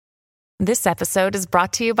This episode is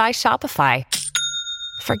brought to you by Shopify.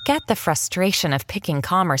 Forget the frustration of picking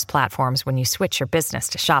commerce platforms when you switch your business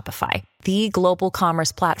to Shopify, the global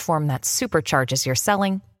commerce platform that supercharges your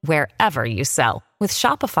selling wherever you sell. With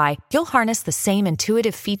Shopify, you'll harness the same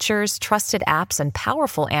intuitive features, trusted apps, and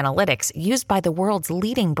powerful analytics used by the world's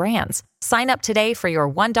leading brands. Sign up today for your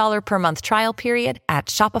 $1 per month trial period at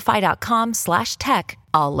shopify.com/tech,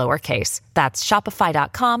 all lowercase. That's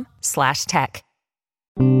shopify.com/tech.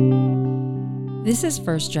 This is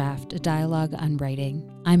First Draft, a dialogue on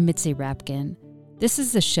writing. I'm Mitzi Rapkin. This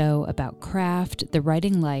is a show about craft, the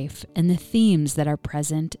writing life, and the themes that are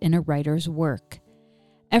present in a writer's work.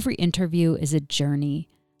 Every interview is a journey.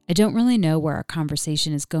 I don't really know where our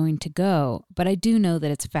conversation is going to go, but I do know that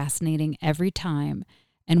it's fascinating every time,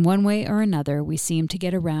 and one way or another we seem to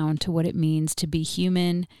get around to what it means to be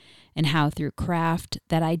human and how through craft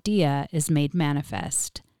that idea is made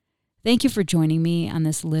manifest. Thank you for joining me on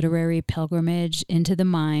this literary pilgrimage into the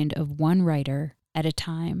mind of one writer at a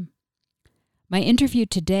time. My interview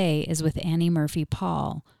today is with Annie Murphy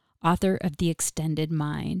Paul, author of The Extended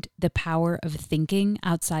Mind, The Power of Thinking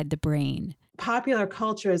Outside the Brain. Popular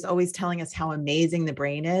culture is always telling us how amazing the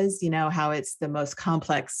brain is, how it's the most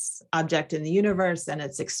complex object in the universe and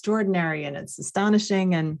it's extraordinary and it's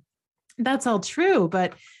astonishing. And that's all true.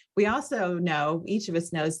 But we also know, each of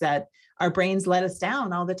us knows that our brains let us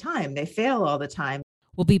down all the time. They fail all the time.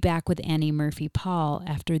 We'll be back with Annie Murphy Paul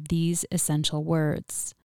after these essential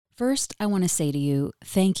words. First, I want to say to you,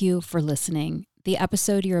 thank you for listening. The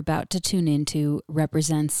episode you're about to tune into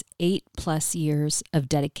represents 8+ years of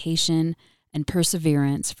dedication and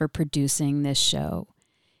perseverance for producing this show.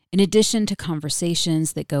 In addition to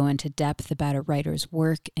conversations that go into depth about a writer's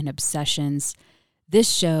work and obsessions, this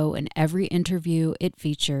show and every interview it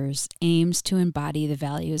features aims to embody the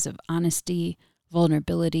values of honesty,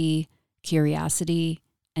 vulnerability, curiosity,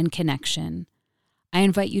 and connection. I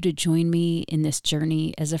invite you to join me in this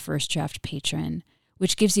journey as a First Draft patron,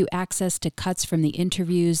 which gives you access to cuts from the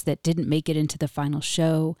interviews that didn't make it into the final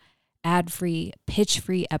show, ad-free,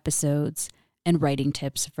 pitch-free episodes, and writing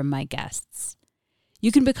tips from my guests.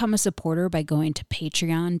 You can become a supporter by going to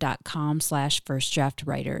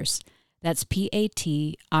patreon.com/firstdraftwriters. That's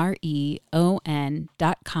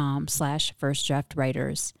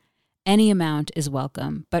patreon.com/firstdraftwriters. Any amount is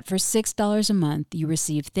welcome, but for $6 a month, you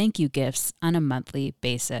receive thank you gifts on a monthly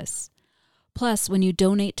basis. Plus, when you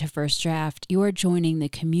donate to First Draft, you are joining the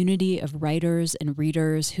community of writers and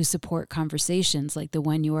readers who support conversations like the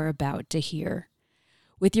one you are about to hear.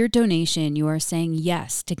 With your donation, you are saying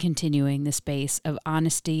yes to continuing the space of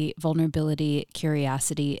honesty, vulnerability,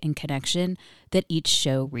 curiosity, and connection that each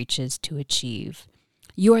show reaches to achieve.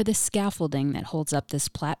 You are the scaffolding that holds up this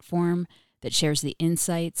platform that shares the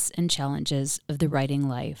insights and challenges of the writing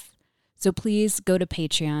life. So please go to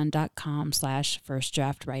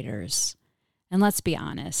patreon.com/firstdraftwriters. And let's be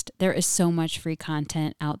honest, there is so much free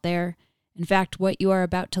content out there. In fact, what you are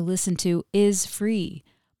about to listen to is free,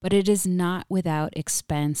 but it is not without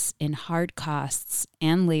expense in hard costs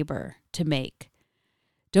and labor to make.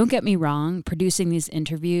 Don't get me wrong, producing these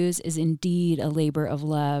interviews is indeed a labor of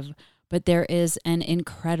love, but there is an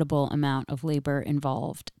incredible amount of labor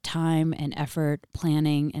involved, time and effort,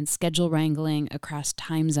 planning and schedule wrangling across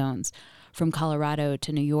time zones, from Colorado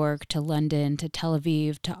to New York to London to Tel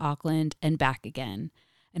Aviv to Auckland and back again.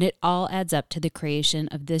 And it all adds up to the creation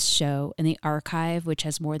of this show and the archive, which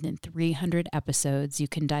has more than 300 episodes you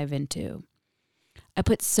can dive into. I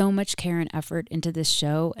put so much care and effort into this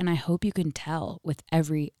show, and I hope you can tell with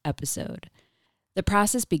every episode. The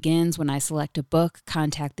process begins when I select a book,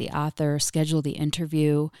 contact the author, schedule the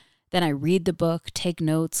interview. Then I read the book, take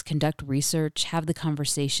notes, conduct research, have the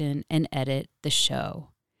conversation, and edit the show.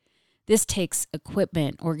 This takes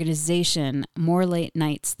equipment, organization, more late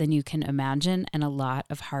nights than you can imagine, and a lot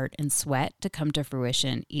of heart and sweat to come to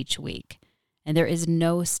fruition each week. And there is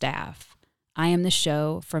no staff. I am the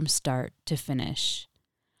show from start to finish.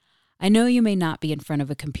 I know you may not be in front of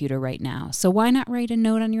a computer right now, so why not write a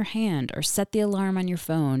note on your hand or set the alarm on your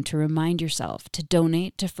phone to remind yourself to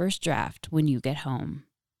donate to First Draft when you get home.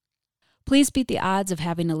 Please beat the odds of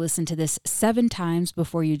having to listen to this 7 times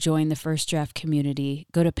before you join the First Draft community.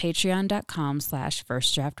 Go to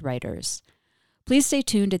patreon.com/firstdraftwriters. Please stay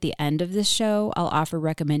tuned at the end of this show. I'll offer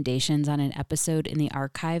recommendations on an episode in the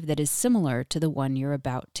archive that is similar to the one you're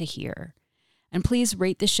about to hear. And please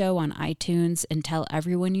rate the show on iTunes and tell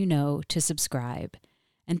everyone you know to subscribe.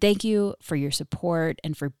 And thank you for your support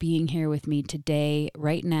and for being here with me today,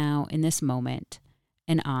 right now, in this moment.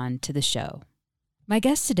 And on to the show. My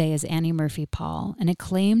guest today is Annie Murphy Paul, an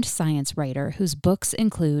acclaimed science writer whose books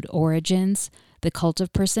include Origins, The Cult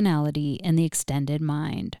of Personality, and The Extended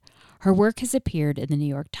Mind. Her work has appeared in the New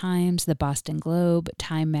York Times, the Boston Globe,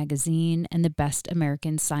 Time Magazine, and the Best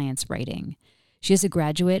American Science Writing. She is a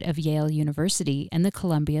graduate of Yale University and the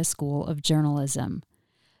Columbia School of Journalism.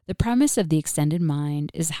 The premise of The Extended Mind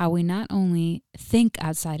is how we not only think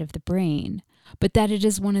outside of the brain, but that it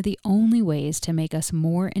is one of the only ways to make us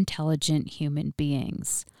more intelligent human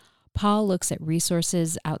beings. Paul looks at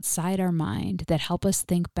resources outside our mind that help us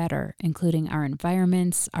think better, including our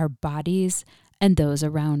environments, our bodies, and those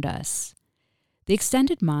around us. The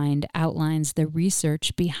Extended Mind outlines the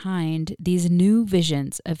research behind these new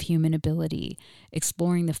visions of human ability,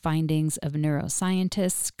 exploring the findings of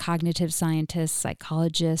neuroscientists, cognitive scientists,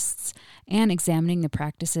 psychologists, and examining the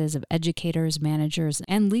practices of educators, managers,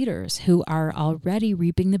 and leaders who are already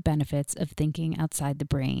reaping the benefits of thinking outside the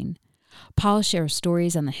brain. Paul shares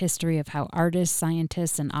stories on the history of how artists,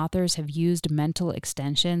 scientists, and authors have used mental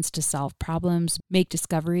extensions to solve problems, make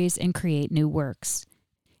discoveries, and create new works.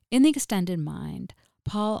 In The Extended Mind,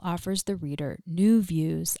 Paul offers the reader new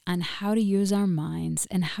views on how to use our minds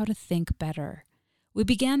and how to think better. We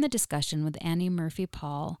began the discussion with Annie Murphy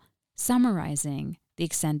Paul summarizing The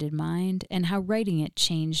Extended Mind and how writing it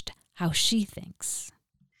changed how she thinks.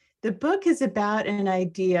 The book is about an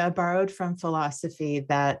idea borrowed from philosophy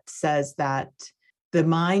that says that the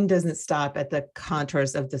mind doesn't stop at the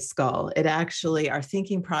contours of the skull. It actually, our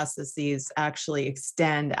thinking processes actually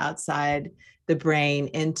extend outside the brain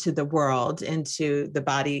into the world, into the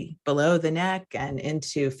body below the neck, and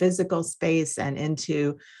into physical space, and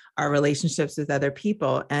into our relationships with other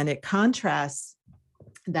people. And it contrasts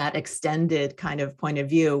that extended kind of point of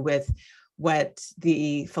view with what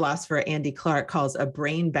the philosopher Andy Clark calls a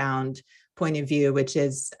brain-bound point of view, which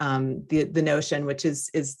is the notion, which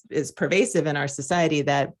is pervasive in our society,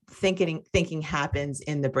 that thinking happens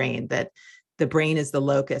in the brain, that the brain is the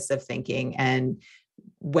locus of thinking, and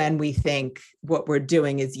when we think, what we're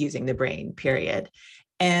doing is using the brain, period.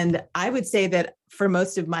 And I would say that for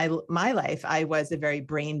most of my life, I was a very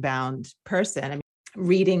brain-bound person. I mean,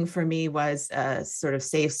 reading for me was a sort of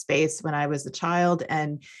safe space when I was a child,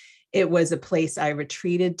 and it was a place I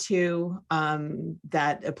retreated to,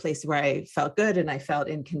 a place where I felt good and I felt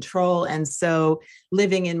in control. And so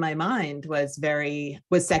living in my mind was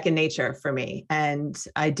second nature for me. And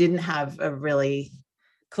I didn't have a really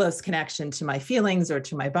close connection to my feelings or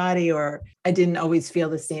to my body, or I didn't always feel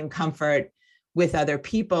the same comfort with other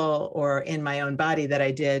people or in my own body that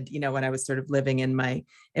I did, when I was sort of living in my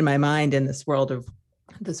mind in this world of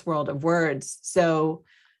words. So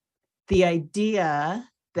the idea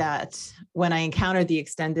that when I encountered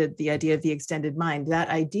the idea of the extended mind, that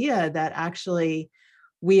idea that actually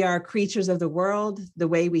we are creatures of the world, the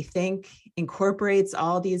way we think incorporates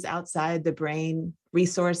all these outside the brain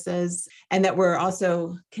resources, and that we're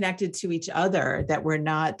also connected to each other, that we're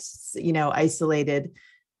not, isolated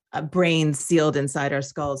brains sealed inside our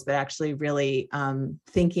skulls, but actually really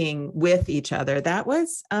thinking with each other. That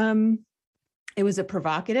was, it was a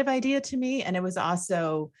provocative idea to me, and it was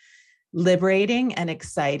also liberating and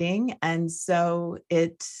exciting. And so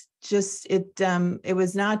it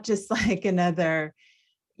was not just like another,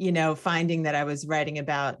 finding that I was writing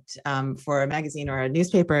about for a magazine or a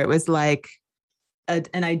newspaper. It was like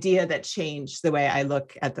an idea that changed the way I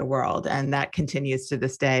look at the world. And that continues to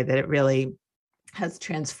this day, that it really has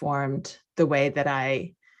transformed the way that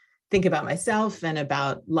I think about myself and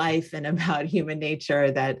about life and about human nature,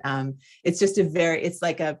 that it's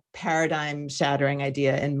like a paradigm shattering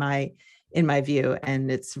idea in my view. And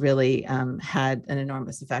it's really had an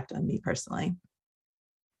enormous effect on me personally.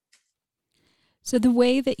 So the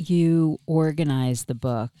way that you organize the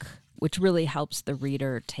book, which really helps the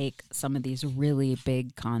reader take some of these really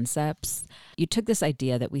big concepts, you took this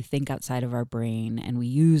idea that we think outside of our brain and we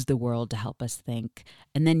use the world to help us think,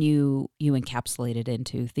 and then you encapsulate it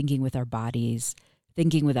into thinking with our bodies,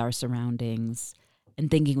 thinking with our surroundings, and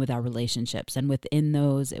thinking with our relationships. And within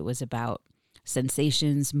those, it was about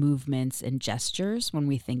sensations, movements, and gestures when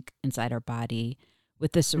we think inside our body.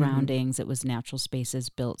 With the surroundings, It was natural spaces,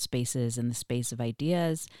 built spaces, and the space of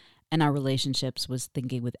ideas. And our relationships was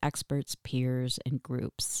thinking with experts, peers, and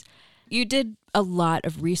groups. You did a lot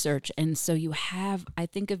of research, and so you have, I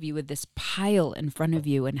think of you with this pile in front of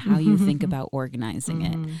you and how you think about organizing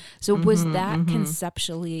it. So was that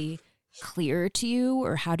conceptually clear to you,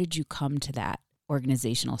 or how did you come to that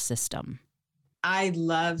organizational system? I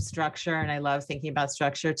love structure, and I love thinking about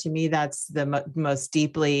structure. To me, that's the most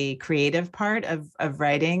deeply creative part of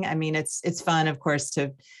writing. I mean, it's fun, of course,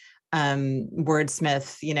 to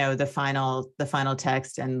wordsmith, the final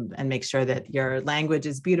text and make sure that your language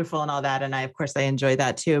is beautiful and all that. And I enjoy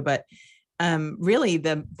that too. But really,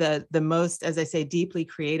 the most, as I say, deeply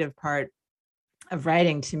creative part of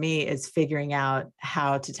writing to me is figuring out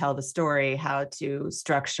how to tell the story, how to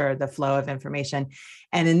structure the flow of information.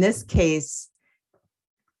 And in this case,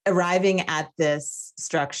 arriving at this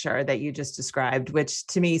structure that you just described, which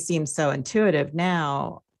to me seems so intuitive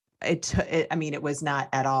now, it was not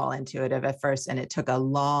at all intuitive at first. And it took a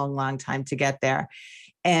long, long time to get there.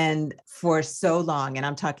 And for so long, and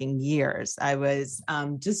I'm talking years, I was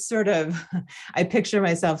just sort of, I picture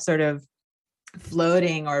myself sort of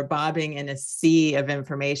floating or bobbing in a sea of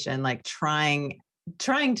information, like trying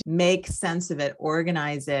to make sense of it,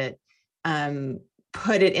 organize it,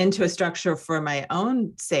 put it into a structure for my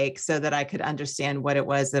own sake so that I could understand what it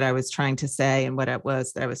was that I was trying to say and what it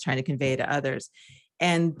was that I was trying to convey to others.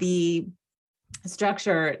 And the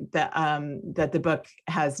structure that that the book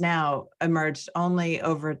has now emerged only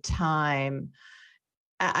over time.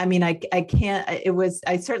 I mean, I can't,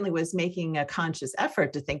 I certainly was making a conscious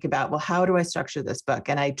effort to think about, well, how do I structure this book?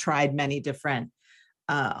 And I tried many different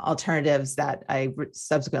alternatives that I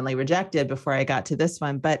subsequently rejected before I got to this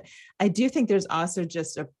one. But I do think there's also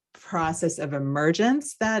just a process of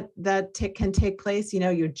emergence that can take place.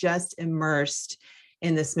 You're just immersed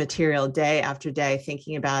in this material day after day,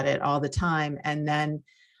 thinking about it all the time. And then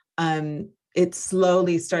it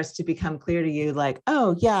slowly starts to become clear to you, like,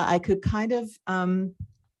 oh yeah, I could kind of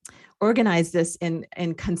organize this in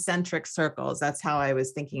concentric circles. That's how I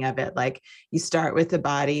was thinking of it. Like, you start with the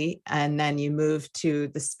body, and then you move to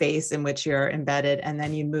the space in which you're embedded, and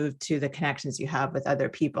then you move to the connections you have with other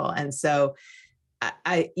people. And so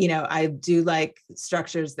I do like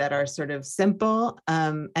structures that are sort of simple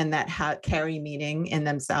and that carry meaning in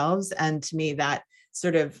themselves. And to me, that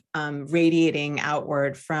sort of radiating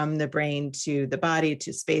outward from the brain to the body,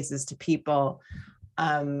 to spaces, to people,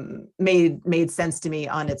 made sense to me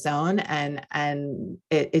on its own, and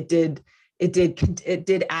it did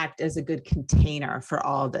act as a good container for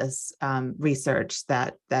all this research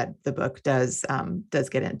that the book does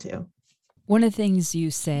get into. One of the things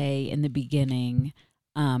you say in the beginning,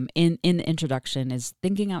 in the introduction, is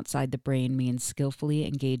thinking outside the brain means skillfully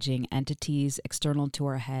engaging entities external to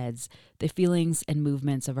our heads, the feelings and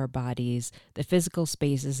movements of our bodies, the physical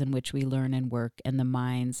spaces in which we learn and work, and the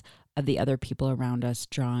minds of the other people around us,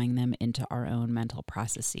 drawing them into our own mental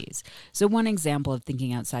processes. So one example of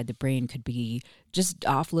thinking outside the brain could be just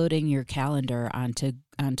offloading your calendar onto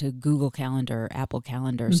Google Calendar, Apple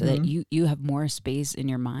Calendar, mm-hmm. so that you have more space in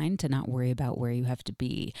your mind to not worry about where you have to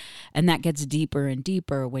be. And that gets deeper and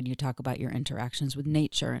deeper when you talk about your interactions with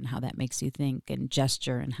nature and how that makes you think, and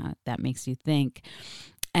gesture and how that makes you think.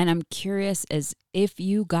 And I'm curious as if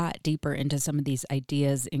you got deeper into some of these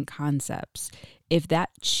ideas and concepts, if that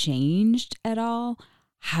changed at all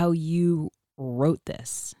how you wrote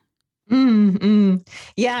this. Mm-hmm.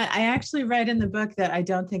 Yeah, I actually write in the book that I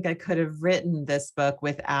don't think I could have written this book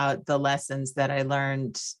without the lessons that I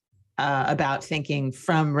learned about thinking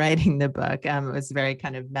from writing the book. It was a very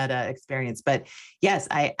kind of meta experience. But yes,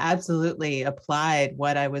 I absolutely applied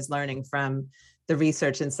what I was learning from the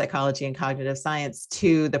research in psychology and cognitive science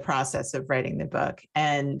to the process of writing the book.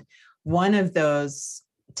 And one of those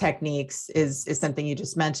techniques is something you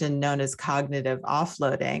just mentioned, known as cognitive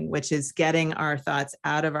offloading, which is getting our thoughts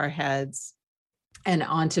out of our heads and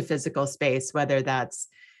onto physical space, whether that's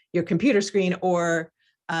your computer screen or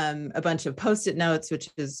a bunch of Post-it notes, which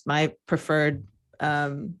is my preferred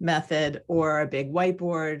method, or a big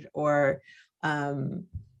whiteboard, or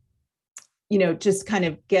just kind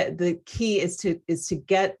of the key is to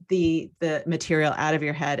get the material out of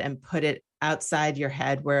your head and put it outside your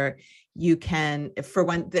head, where you can, for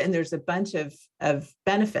one, and there's a bunch of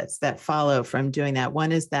benefits that follow from doing that.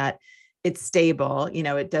 One is that it's stable,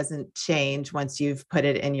 it doesn't change once you've put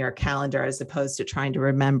it in your calendar, as opposed to trying to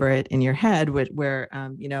remember it in your head, where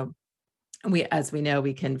as we know,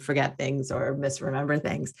 we can forget things or misremember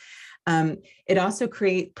things. It also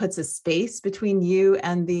puts a space between you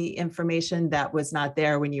and the information that was not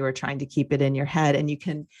there when you were trying to keep it in your head. And you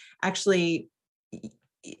can actually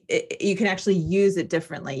use it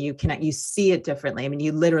differently. You see it differently. I mean,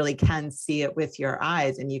 you literally can see it with your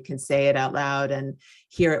eyes, and you can say it out loud and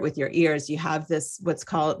hear it with your ears. You have this, what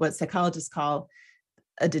psychologists call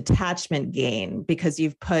a detachment gain, because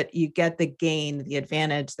you get the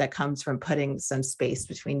advantage that comes from putting some space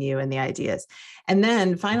between you and the ideas. And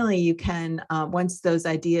then finally, you can, once those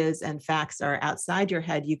ideas and facts are outside your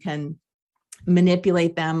head, you can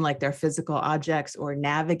manipulate them like they're physical objects, or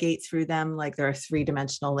navigate through them like they're a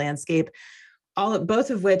three-dimensional landscape,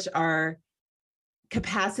 both of which are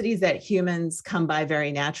capacities that humans come by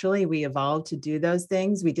very naturally. We evolved to do those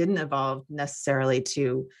things. We didn't evolve necessarily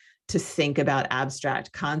to think about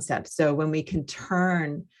abstract concepts. So when we can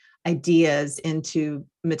turn ideas into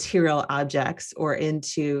material objects or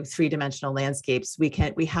into three-dimensional landscapes,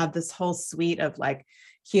 we have this whole suite of like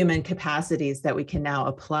human capacities that we can now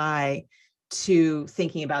apply to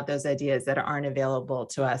thinking about those ideas that aren't available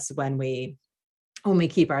to us when we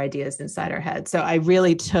keep our ideas inside our head. So I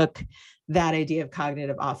really took that idea of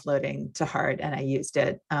cognitive offloading to heart, and I used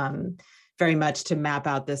it very much to map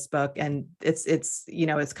out this book. And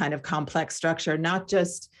it's kind of complex structure, not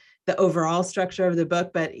just the overall structure of the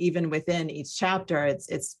book, but even within each chapter,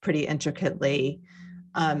 it's pretty intricately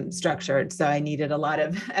structured. So I needed a lot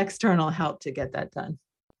of external help to get that done.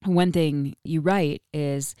 One thing you write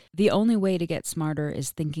is the only way to get smarter is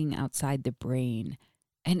thinking outside the brain.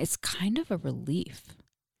 And it's kind of a relief.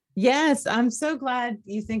 Yes, I'm so glad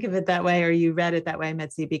you think of it that way, or you read it that way,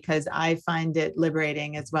 Mitzi, because I find it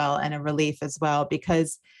liberating as well and a relief as well.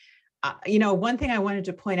 Because, one thing I wanted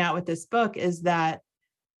to point out with this book is that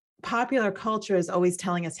popular culture is always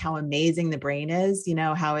telling us how amazing the brain is,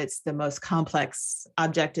 how it's the most complex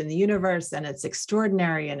object in the universe, and it's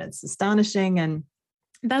extraordinary and it's astonishing. And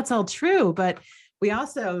that's all true. But we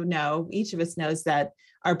also know, each of us knows, that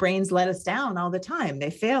our brains let us down all the time.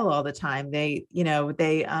 They fail all the time. We're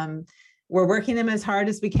working them as hard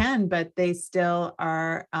as we can, but they still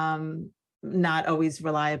are not always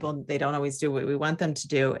reliable. They don't always do what we want them to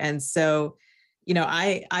do. And so,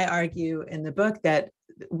 I argue in the book that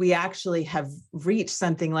we actually have reached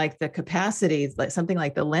something like the capacities, like something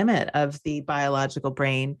like the limit of the biological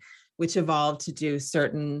brain, which evolved to do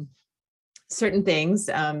certain things,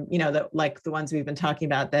 that like the ones we've been talking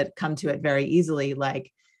about that come to it very easily,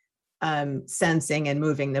 like sensing and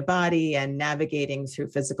moving the body and navigating through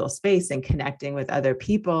physical space and connecting with other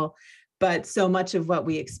people. But so much of what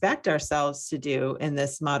we expect ourselves to do in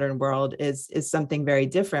this modern world is something very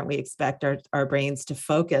different. We expect our brains to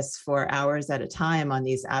focus for hours at a time on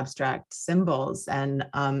these abstract symbols and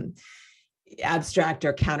abstract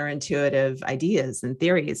or counterintuitive ideas and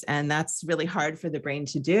theories. And that's really hard for the brain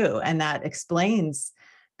to do. And that explains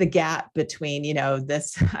the gap between,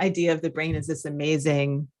 this idea of the brain as this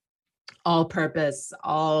amazing, all-purpose,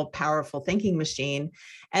 all-powerful thinking machine,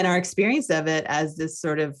 and our experience of it as this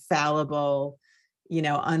sort of fallible,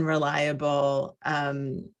 unreliable,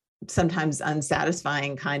 sometimes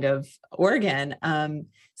unsatisfying kind of organ.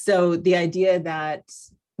 So the idea that,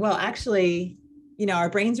 well, actually,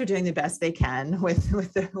 our brains are doing the best they can with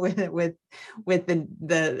the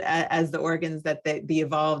as the organs that the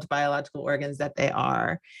evolved biological organs that they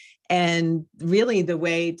are. And really the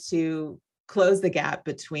way to close the gap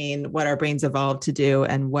between what our brains evolved to do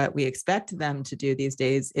and what we expect them to do these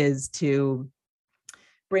days is to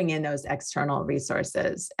bring in those external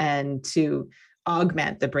resources and to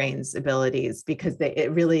augment the brain's abilities, because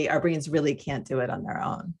our brains really can't do it on their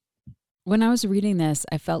own. When I was reading this,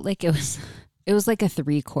 I felt like it was like a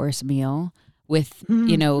 3-course meal with,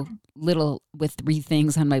 with 3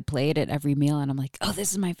 things on my plate at every meal. And I'm like, oh,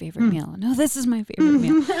 this is my favorite meal. No, this is my favorite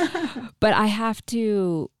meal. But I have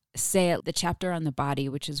to say the chapter on the body,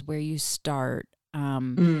 which is where you start,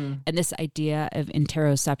 and this idea of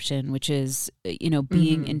interoception, which is,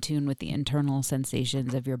 being in tune with the internal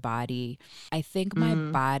sensations of your body. I think my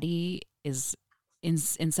body is in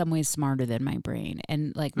some ways smarter than my brain.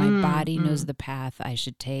 And like my body knows the path I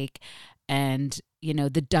should take. And,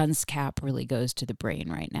 the dunce cap really goes to the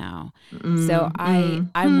brain right now. So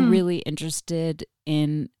I'm really interested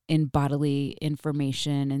in bodily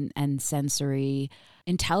information and sensory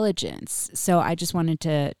intelligence. So I just wanted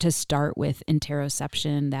to start with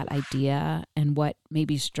interoception, that idea, and what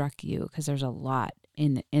maybe struck you, because there's a lot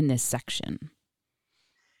in this section.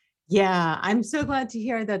 Yeah, I'm so glad to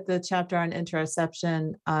hear that the chapter on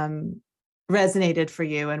interoception resonated for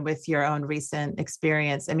you and with your own recent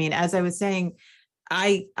experience. I mean, as I was saying,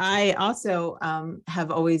 I also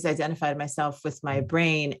have always identified myself with my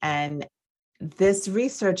brain, and this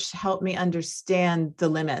research helped me understand the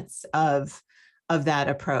limits of that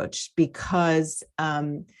approach, because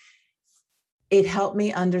it helped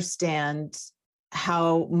me understand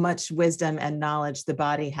how much wisdom and knowledge the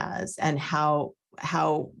body has, and how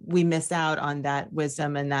we miss out on that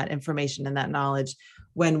wisdom and that information and that knowledge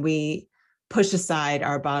when we push aside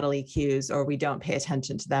our bodily cues, or we don't pay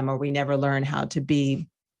attention to them, or we never learn how to be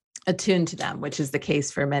attuned to them, which is the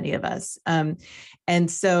case for many of us.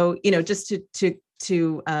 And so, just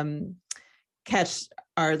to catch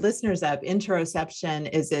our listeners up, interoception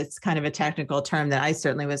it's kind of a technical term that I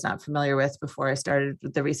certainly was not familiar with before I started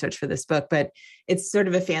the research for this book, but it's sort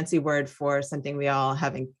of a fancy word for something we all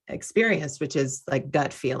have experienced, which is like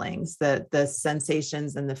gut feelings, the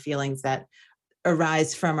sensations and the feelings that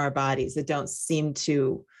arise from our bodies that don't seem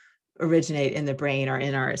to originate in the brain or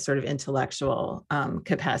in our sort of intellectual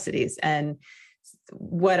capacities. And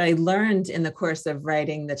what I learned in the course of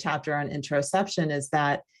writing the chapter on interoception is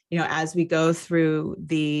that, as we go through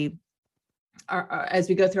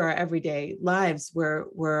our everyday lives,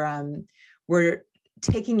 we're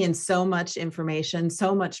taking in so much information,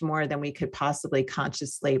 so much more than we could possibly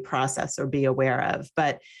consciously process or be aware of.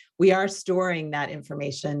 But we are storing that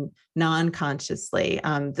information non-consciously,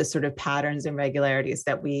 the sort of patterns and regularities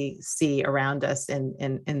that we see around us in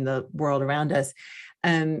the world around us.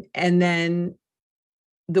 And then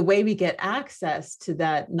the way we get access to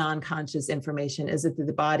that non-conscious information is that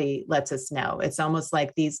the body lets us know. It's almost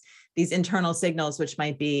like these internal signals, which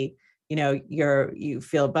might be, you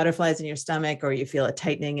feel butterflies in your stomach, or you feel a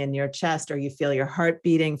tightening in your chest, or you feel your heart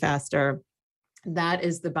beating faster. That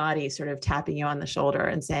is the body sort of tapping you on the shoulder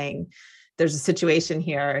and saying, there's a situation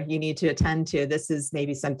here you need to attend to. This is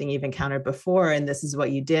maybe something you've encountered before, and this is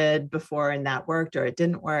what you did before, and that worked or it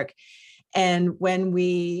didn't work. And when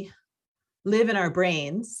we live in our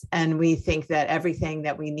brains and we think that everything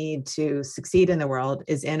that we need to succeed in the world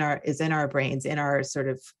is in our brains, in our sort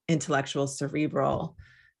of intellectual cerebral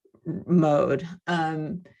mode,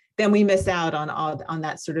 then we miss out on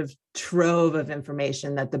that sort of trove of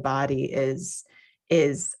information that the body is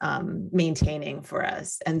maintaining for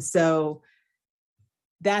us. And so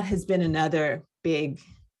that has been another big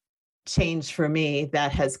change for me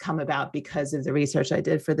that has come about because of the research I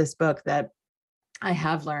did for this book, that I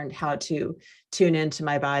have learned how to tune into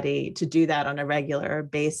my body, to do that on a regular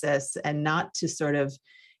basis, and not to sort of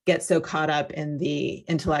get so caught up in the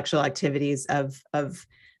intellectual activities of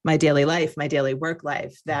my daily life, my daily work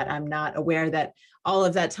life, that I'm not aware that all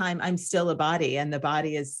of that time I'm still a body, and the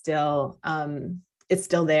body is still, it's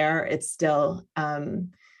still there. It's still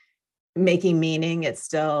making meaning. It's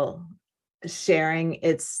still sharing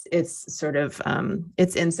its sort of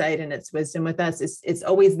its insight and its wisdom with us. It's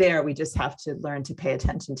always there. We just have to learn to pay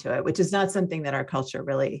attention to it, which is not something that our culture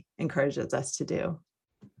really encourages us to do.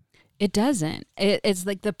 It doesn't. It's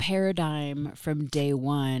like the paradigm from day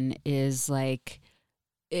one is like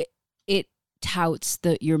it touts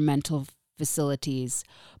your mental facilities,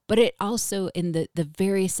 but it also, in the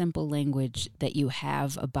very simple language that you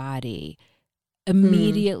have a body,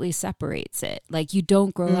 immediately separates it. Like, you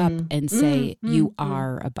don't grow up and say you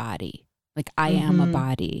are a body. Like, I am a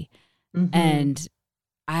body. And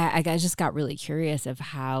I just got really curious of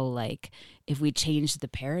how, like, if we change the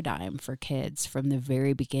paradigm for kids from the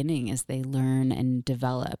very beginning as they learn and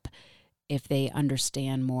develop, if they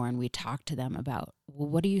understand more and we talk to them about, well,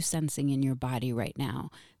 what are you sensing in your body right now?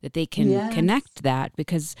 That they can connect that,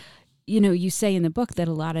 because you say in the book that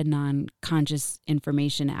a lot of non-conscious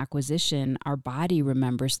information acquisition, our body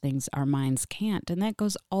remembers things our minds can't. And that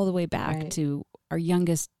goes all the way back to our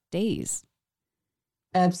youngest days.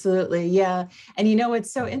 Absolutely. Yeah. And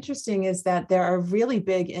what's so interesting is that there are really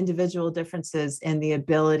big individual differences in the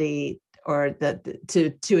ability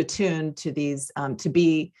to attune to these, to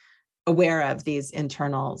be aware of these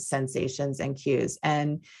internal sensations and cues.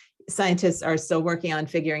 And scientists are still working on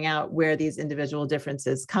figuring out where these individual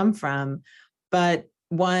differences come from. But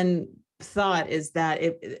one thought is that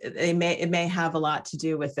it may have a lot to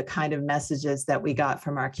do with the kind of messages that we got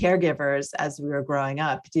from our caregivers as we were growing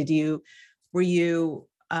up. Were you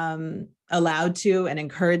allowed to and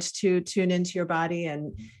encouraged to tune into your body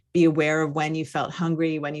and be aware of when you felt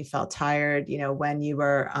hungry, when you felt tired, when you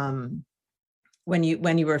were when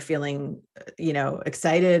you were feeling,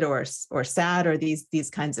 excited or sad, or these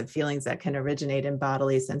kinds of feelings that can originate in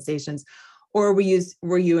bodily sensations? Or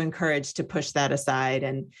were you encouraged to push that aside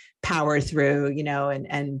and power through,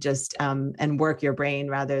 and just and work your brain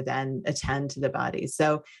rather than attend to the body?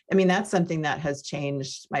 So, I mean, that's something that has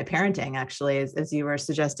changed my parenting, actually, as you were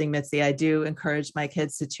suggesting, Mitzi. I do encourage my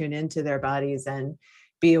kids to tune into their bodies and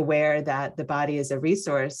be aware that the body is a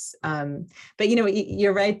resource. But,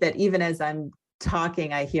 you're right that even as I'm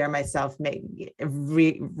talking, I hear myself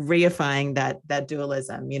reifying that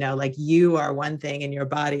dualism, like you are one thing and your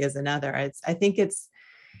body is another. I think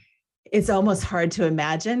it's almost hard to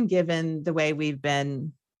imagine, given the way we've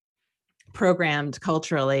been programmed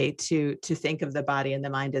culturally to think of the body and the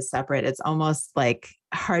mind as separate. It's almost like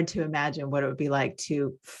hard to imagine what it would be like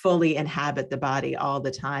to fully inhabit the body all the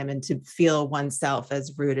time and to feel oneself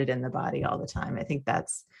as rooted in the body all the time. I think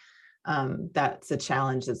that's a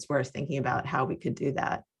challenge that's worth thinking about how we could do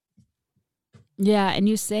that. Yeah. And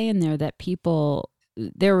you say in there that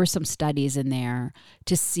there were some studies in there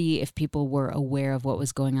to see if people were aware of what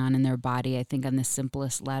was going on in their body. I think on the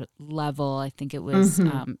simplest level, I think it was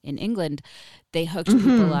in England, they hooked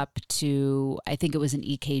people up to, I think it was an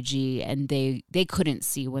EKG, and they couldn't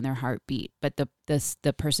see when their heart beat, but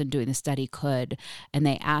the person doing the study could. And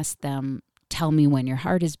they asked them tell me when your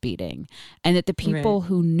heart is beating. And that the people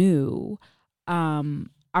who knew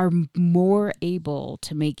are more able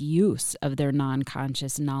to make use of their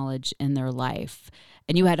non-conscious knowledge in their life.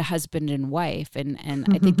 And you had a husband and wife, and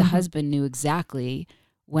I think the husband knew exactly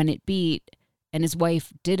when it beat and his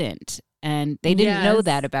wife didn't. And they didn't know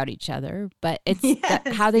that about each other, but it's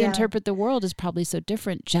how they interpret the world is probably so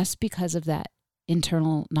different just because of that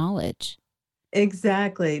internal knowledge.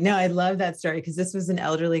 Exactly. No, I love that story because this was an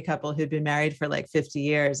elderly couple who'd been married for like 50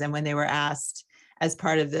 years. And when they were asked as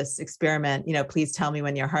part of this experiment, please tell me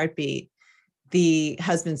when your heart beat, the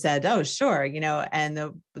husband said, oh, sure.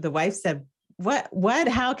 And the wife said, what,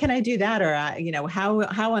 how can I do that? Or,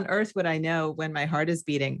 how on earth would I know when my heart is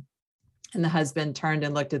beating? And the husband turned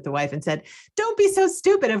and looked at the wife and said, don't be so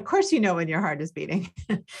stupid. Of course, you know when your heart is beating.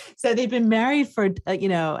 So they've been married for,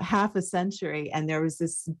 half a century. And there was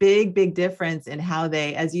this big, big difference in how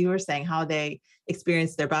they, as you were saying, how they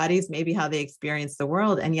experienced their bodies, maybe how they experienced the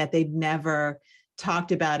world. And yet they'd never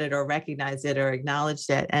talked about it or recognized it or acknowledged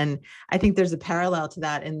it. And I think there's a parallel to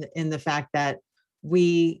that in the fact that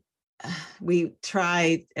we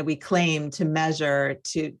try and we claim to measure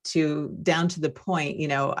to down to the point,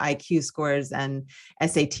 IQ scores and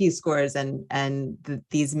SAT scores and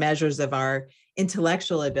these measures of our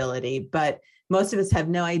intellectual ability. But most of us have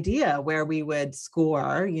no idea where we would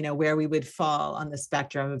score, where we would fall on the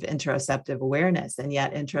spectrum of interoceptive awareness. And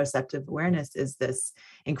yet interoceptive awareness is this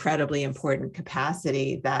incredibly important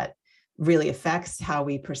capacity that really affects how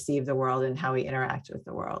we perceive the world and how we interact with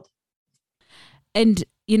the world. And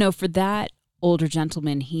for that older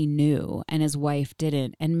gentleman, he knew, and his wife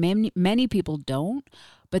didn't. And many people don't,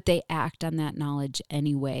 but they act on that knowledge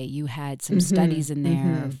anyway. You had some studies in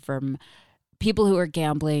there from people who are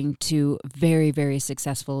gambling to very, very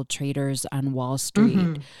successful traders on Wall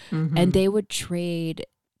Street. And they would trade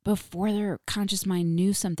before their conscious mind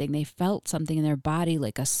knew something. They felt something in their body,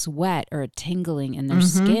 like a sweat or a tingling in their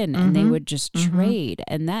skin, and they would just trade.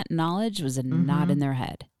 And that knowledge was not in their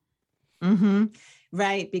head.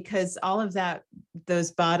 Right. Because all of that,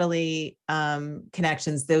 those bodily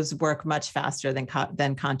connections, those work much faster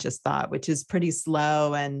than conscious thought, which is pretty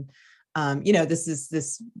slow. And,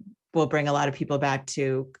 this will bring a lot of people back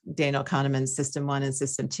to Daniel Kahneman's System 1 and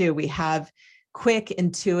System 2. We have quick,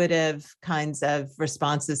 intuitive kinds of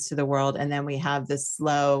responses to the world. And then we have this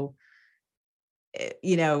slow,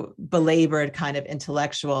 belabored kind of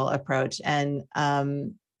intellectual approach. And,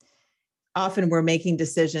 often we're making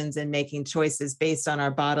decisions and making choices based on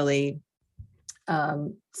our bodily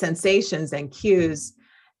sensations and cues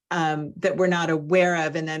that we're not aware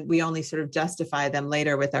of. And then we only sort of justify them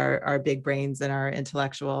later with our big brains and our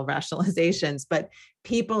intellectual rationalizations. But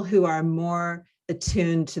people who are more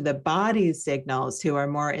attuned to the body's signals, who are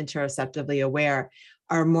more interoceptively aware,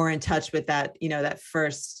 are more in touch with that, that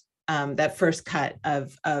first cut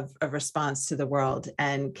of a response to the world,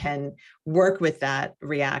 and can work with that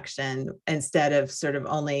reaction instead of sort of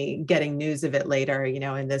only getting news of it later,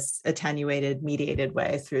 in this attenuated, mediated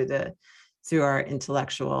way through our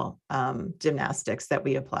intellectual gymnastics that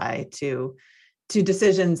we apply to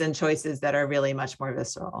decisions and choices that are really much more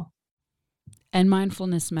visceral. And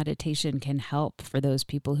mindfulness meditation can help for those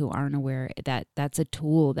people who aren't aware that that's a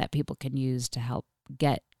tool that people can use to help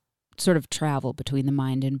get sort of travel between the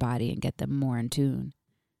mind and body and get them more in tune.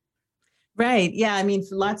 Right. Yeah. I mean,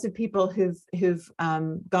 lots of people who've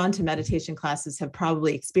gone to meditation classes have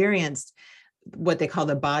probably experienced what they call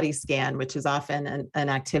the body scan, which is often an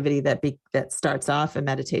activity that starts off a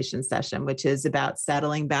meditation session, which is about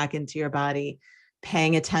settling back into your body,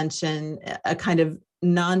 paying attention, a kind of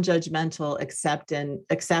non-judgmental,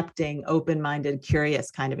 accepting, open-minded, curious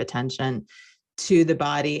kind of attention to the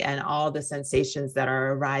body and all the sensations that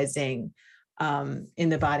are arising in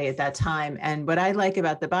the body at that time. And what I like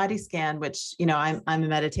about the body scan, which, I'm a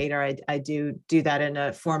meditator, I do that in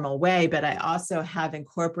a formal way, but I also have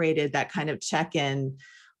incorporated that kind of check-in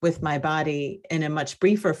with my body in a much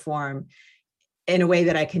briefer form, in a way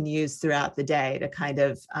that I can use throughout the day to kind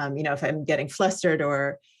of, if I'm getting flustered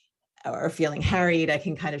or feeling harried, I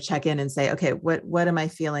can kind of check in and say, okay, what am I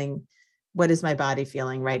feeling? What is my body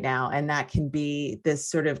feeling right now? And that can be this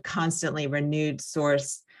sort of constantly renewed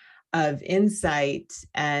source of insight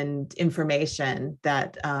and information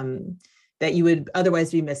that you would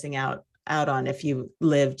otherwise be missing out on if you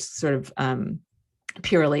lived sort of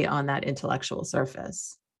purely on that intellectual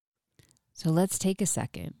surface. So let's take a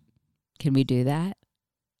second. Can we do that?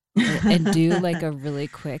 And do like a really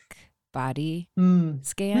quick body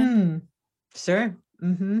scan? Sure.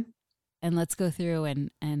 Mm-hmm. And let's go through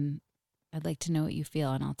and I'd like to know what you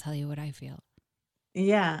feel, and I'll tell you what I feel.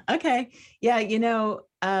 Yeah. Okay. Yeah. Even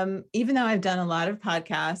though I've done a lot of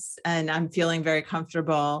podcasts and I'm feeling very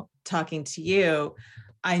comfortable talking to you,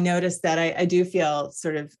 I noticed that I do feel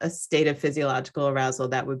sort of a state of physiological arousal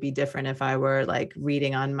that would be different if I were like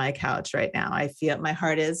reading on my couch right now. I feel my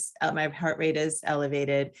heart rate is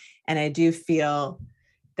elevated, and I do feel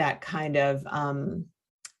that kind of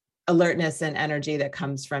alertness and energy that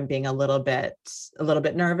comes from being a little bit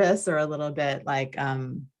nervous, or a little bit like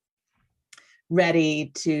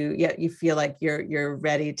ready to, yeah, you feel like you're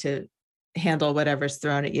ready to handle whatever's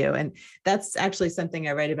thrown at you. And that's actually something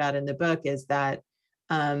I write about in the book, is that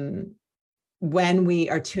um, when we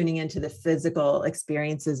are tuning into the physical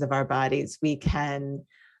experiences of our bodies,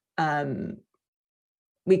 um,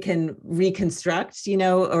 we can reconstruct,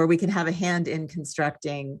 or we can have a hand in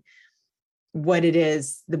constructing what it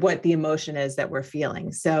is, what the emotion is that we're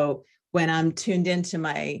feeling. So when I'm tuned into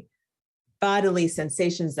my bodily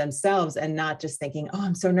sensations themselves, and not just thinking, oh,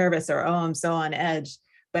 I'm so nervous, or oh, I'm so on edge,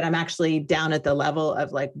 but I'm actually down at the level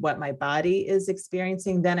of like what my body is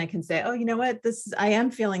experiencing, then I can say, oh, you know what, I am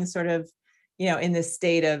feeling sort of, in this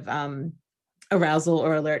state of arousal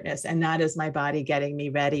or alertness, and that is my body getting me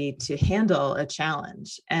ready to handle a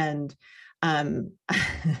challenge. And I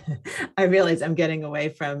realize I'm getting away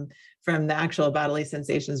from the actual bodily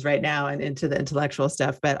sensations right now and into the intellectual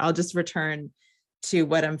stuff, but I'll just return to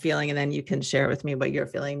what I'm feeling, and then you can share with me what you're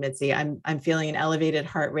feeling, Mitzi. I'm feeling an elevated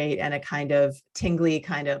heart rate and a kind of tingly,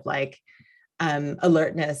 kind of like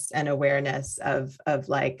alertness and awareness of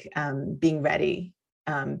like being ready,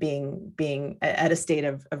 being at a state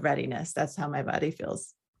of readiness. That's how my body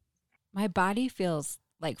feels. My body feels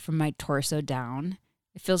like from my torso down,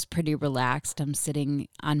 it feels pretty relaxed. I'm sitting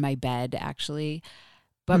on my bed actually,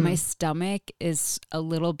 but my stomach is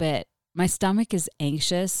my stomach is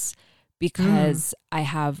anxious because I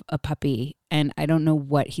have a puppy and I don't know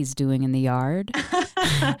what he's doing in the yard.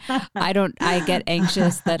 I get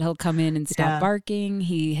anxious that he'll come in and stop barking.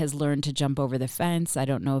 He has learned to jump over the fence. I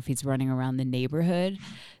don't know if he's running around the neighborhood.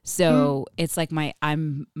 So it's like my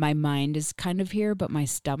mind is kind of here, but my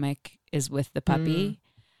stomach is with the puppy.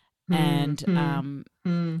 And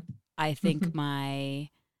I think my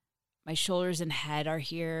shoulders and head are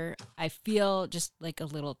here. I feel just like a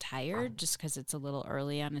little tired just because it's a little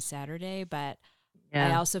early on a Saturday, but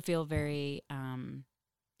I also feel very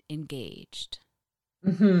engaged.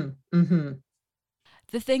 The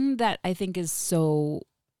thing that I think is so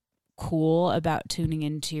cool about tuning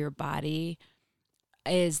into your body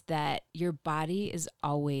is that your body is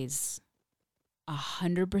always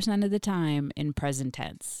 100% of the time in present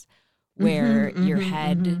tense, where your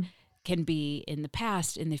head can be in the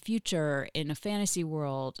past, in the future, in a fantasy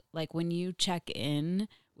world. Like when you check in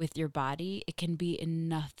with your body, it can be in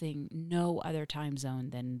no other time zone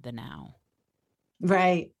than the now.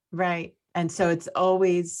 Right. And so it's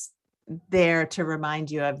always there to remind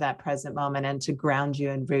you of that present moment and to ground you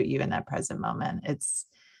and root you in that present moment. It's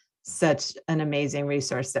such an amazing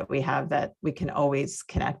resource that we have that we can always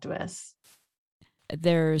connect with.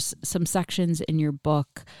 There's some sections in your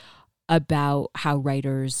book about how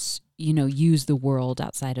writers, use the world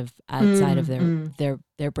outside of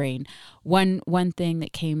their brain. One thing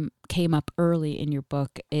that came up early in your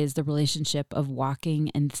book is the relationship of walking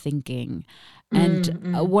and thinking.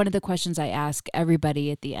 And one of the questions I ask everybody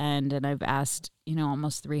at the end, and I've asked,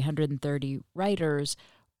 almost 330 writers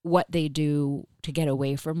what they do to get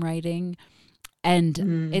away from writing.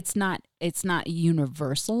 And it's not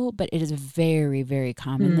universal, but it is very, very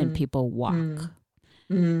common that people walk.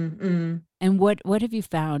 And what have you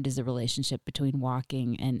found is the relationship between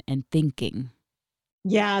walking and thinking?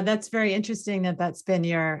 Yeah, that's very interesting that's been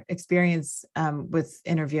your experience with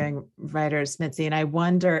interviewing writers, Mitzi. And I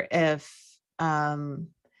wonder if when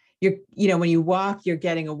you walk, you're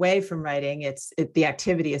getting away from writing. The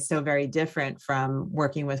activity is so very different from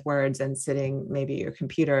working with words and sitting maybe at your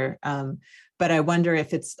computer. But I wonder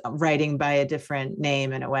if it's writing by a different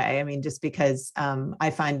name in a way. I mean, just because I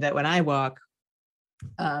find that when I walk,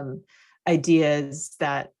 ideas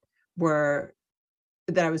that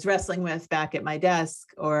I was wrestling with back at my desk,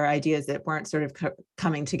 or ideas that weren't sort of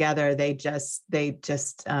coming together, they just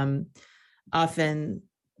often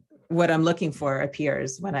what I'm looking for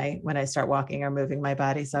appears when I start walking or moving my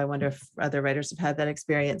body. So I wonder if other writers have had that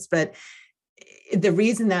experience. But the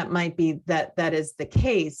reason that might be that is the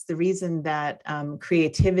case, the reason that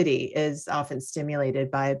creativity is often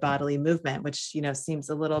stimulated by bodily movement, which seems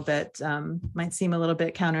a little bit might seem a little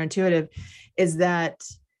bit counterintuitive, is that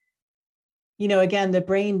again, the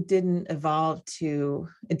brain didn't evolve to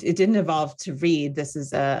read. This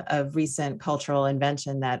is a recent cultural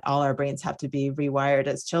invention that all our brains have to be rewired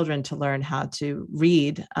as children to learn how to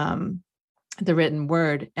read. the written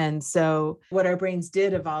word. And so what our brains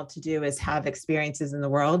did evolve to do is have experiences in the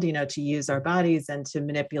world, to use our bodies and to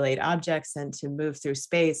manipulate objects and to move through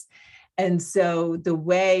space. And so the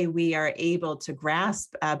way we are able to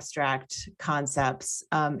grasp abstract concepts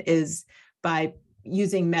is by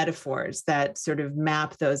using metaphors that sort of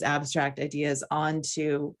map those abstract ideas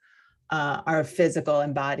onto our physical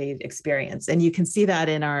embodied experience. And you can see that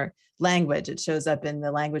in our language. It shows up in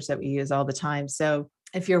the language that we use all the time. So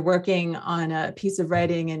if you're working on a piece of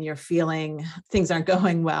writing and you're feeling things aren't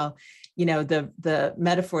going well, the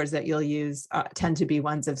metaphors that you'll use tend to be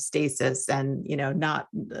ones of stasis and, not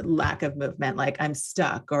lack of movement, like I'm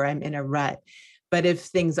stuck or I'm in a rut. But if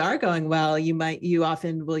things are going well, you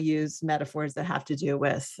often will use metaphors that have to do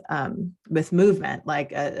with movement,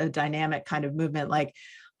 like a dynamic kind of movement, like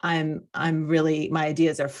I'm really, my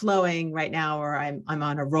ideas are flowing right now, or I'm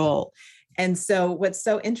on a roll. And so what's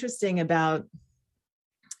so interesting about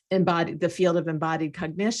the field of embodied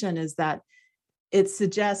cognition is that it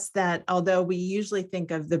suggests that although we usually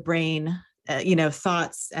think of the brain,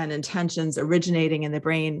 thoughts and intentions originating in the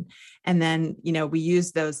brain, and then, we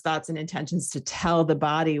use those thoughts and intentions to tell the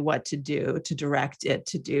body what to do, to direct it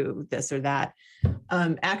to do this or that.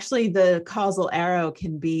 Actually, the causal arrow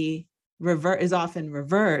can be is often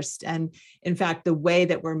reversed. And in fact, the way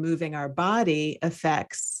that we're moving our body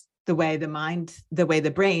affects the way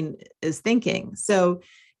the brain is thinking. So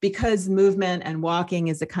because movement and walking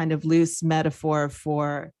is a kind of loose metaphor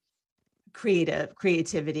for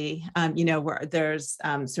creativity, where there's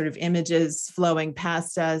sort of images flowing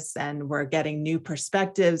past us and we're getting new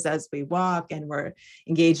perspectives as we walk, and we're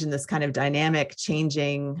engaged in this kind of dynamic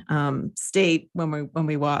changing state when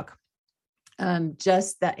we walk.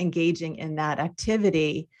 Just that engaging in that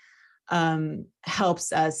activity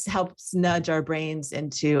helps nudge our brains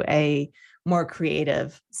into a more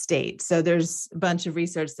creative state. So there's a bunch of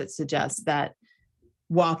research that suggests that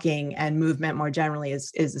walking and movement more generally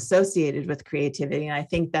is associated with creativity. And I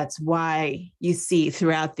think that's why you see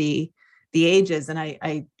throughout the ages, and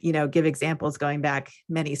I give examples going back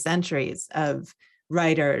many centuries of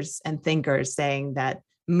writers and thinkers saying that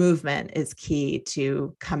movement is key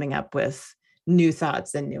to coming up with new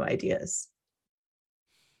thoughts and new ideas.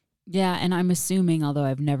 Yeah, and I'm assuming, although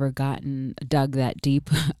I've never dug that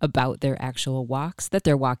deep about their actual walks, that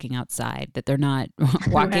they're walking outside, that they're not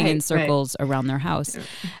walking in circles around their house.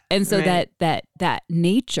 And so that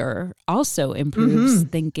nature also improves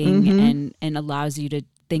thinking and allows you to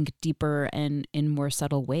think deeper and in more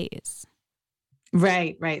subtle ways.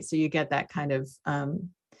 Right. So you get that kind of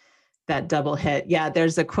that double hit. Yeah,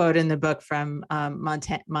 there's a quote in the book from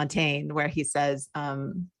Montaigne where he says,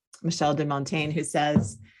 Michel de Montaigne, who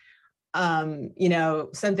says,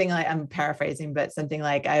 something like, I'm paraphrasing, but something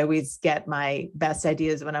like, I always get my best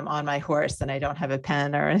ideas when I'm on my horse and I don't have a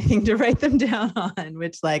pen or anything to write them down on,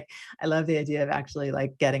 which, like, I love the idea of actually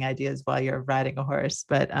like getting ideas while you're riding a horse.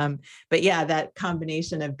 But yeah, that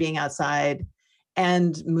combination of being outside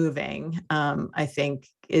and moving, I think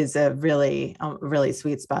is a really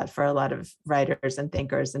sweet spot for a lot of writers and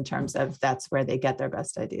thinkers in terms of that's where they get their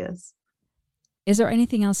best ideas. Is there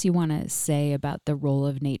anything else you want to say about the role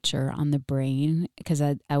of nature on the brain? Because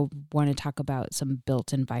I want to talk about some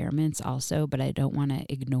built environments also, but I don't want to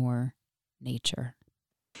ignore nature.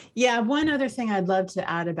 Yeah, one other thing I'd love to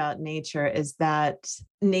add about nature is that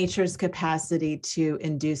nature's capacity to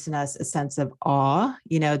induce in us a sense of awe,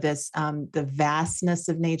 this the vastness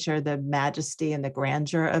of nature, the majesty and the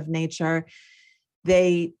grandeur of nature.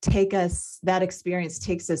 That experience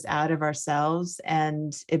takes us out of ourselves,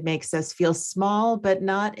 and it makes us feel small, but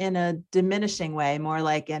not in a diminishing way, more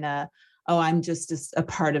like in I'm just a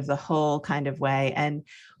part of the whole kind of way. And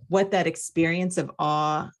what that experience of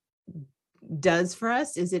awe does for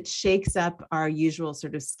us is it shakes up our usual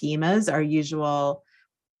sort of schemas, our usual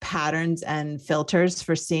patterns and filters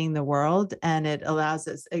for seeing the world. And it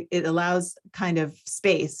allows kind of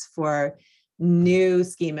space for new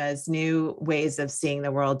schemas, new ways of seeing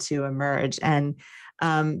the world to emerge. And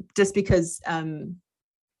just because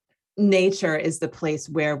nature is the place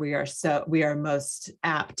where we are most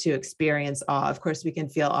apt to experience awe. Of course, we can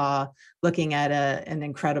feel awe looking at an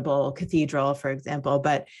incredible cathedral, for example,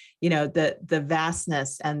 but the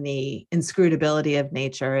vastness and the inscrutability of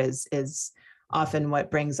nature is often what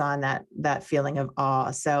brings on that feeling of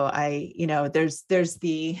awe. So there's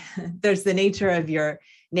the nature of your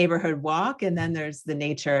neighborhood walk, and then there's the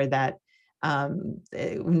nature that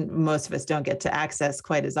most of us don't get to access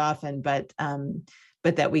quite as often, but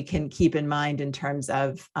that we can keep in mind in terms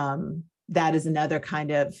of that is another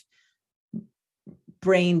kind of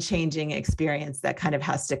brain changing experience that kind of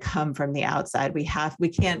has to come from the outside. We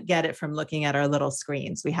can't get it from looking at our little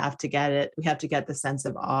screens. We have to get the sense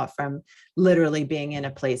of awe from literally being in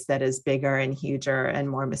a place that is bigger and huger and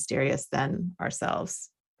more mysterious than ourselves.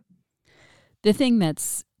 The thing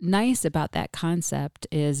that's nice about that concept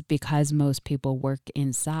is, because most people work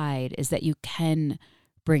inside, is that you can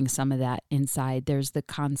bring some of that inside. There's the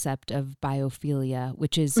concept of biophilia,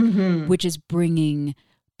 which is bringing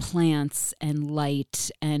plants and light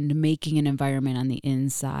and making an environment on the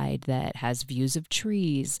inside that has views of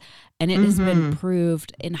trees. And it has been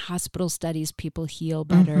proved in hospital studies, people heal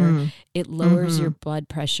better. It lowers your blood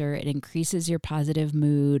pressure. It increases your positive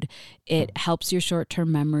mood. It helps your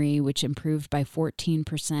short-term memory, which improved by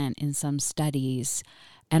 14% in some studies.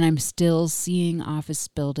 And I'm still seeing office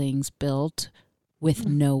buildings built with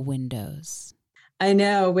no windows. I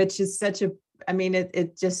know, which is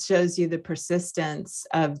it just shows you the persistence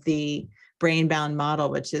of the brain-bound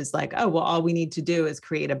model, which is like, oh, well, all we need to do is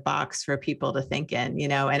create a box for people to think in,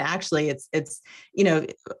 and actually it's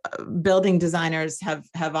building designers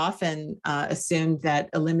have often assumed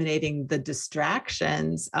that eliminating the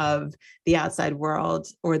distractions of the outside world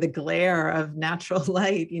or the glare of natural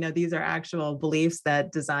light, these are actual beliefs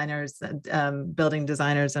that designers, building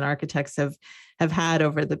designers and architects have had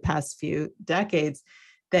over the past few decades,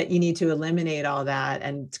 that you need to eliminate all that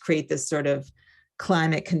and create this sort of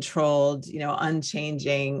climate controlled,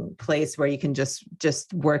 unchanging place where you can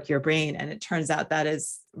just work your brain. And it turns out that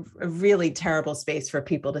is a really terrible space for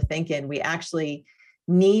people to think in. We actually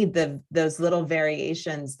need those little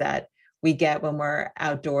variations that we get when we're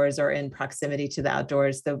outdoors or in proximity to the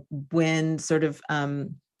outdoors, the wind sort of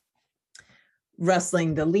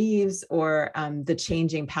rustling the leaves, or the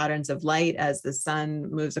changing patterns of light as the sun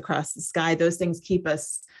moves across the sky. Those things keep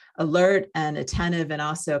us alert and attentive, and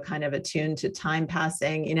also kind of attuned to time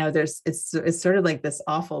passing. It's sort of like this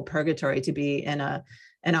awful purgatory to be in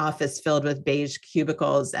an office filled with beige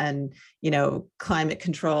cubicles and climate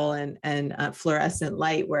control and fluorescent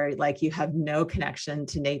light, where like you have no connection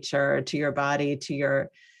to nature, to your body, to your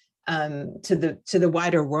to the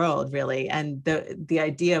wider world, really. And the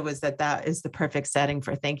idea was that is the perfect setting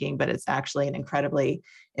for thinking, but it's actually an incredibly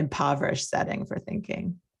impoverished setting for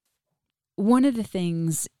thinking. One of the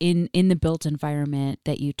things in the built environment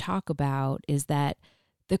that you talk about is that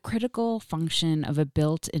the critical function of a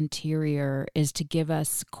built interior is to give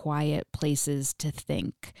us quiet places to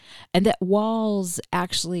think, and that walls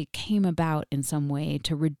actually came about in some way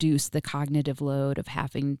to reduce the cognitive load of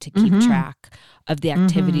having to keep track of the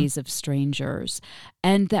activities of strangers,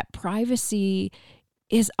 and that privacy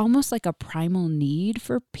is almost like a primal need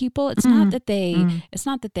for people. It's not that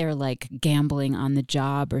they're like gambling on the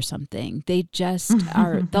job or something. They just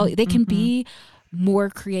are. They can be more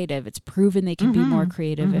creative. It's proven they can be more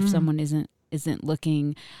creative if someone isn't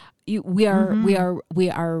looking. We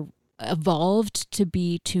are evolved to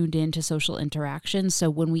be tuned into social interactions. So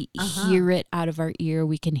when we hear it out of our ear,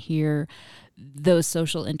 we can hear those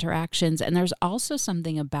social interactions. And there's also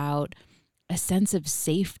something about a sense of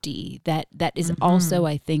safety that is also,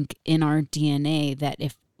 I think, in our DNA, that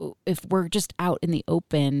if we're just out in the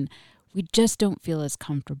open, we just don't feel as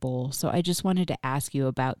comfortable. So I just wanted to ask you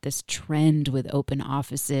about this trend with open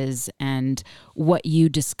offices and what you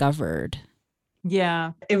discovered.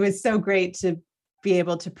 Yeah, it was so great to be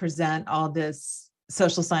able to present all this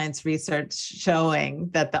social science research showing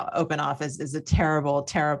that the open office is a terrible,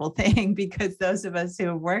 terrible thing, because those of us who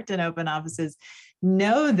have worked in open offices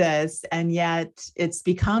know this, and yet it's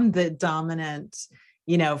become the dominant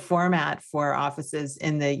format for offices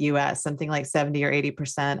in the US. Something like 70 or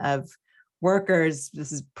 80% of workers,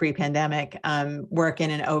 this is pre-pandemic, work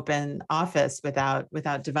in an open office without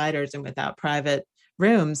dividers and without private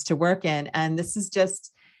rooms to work in. And this is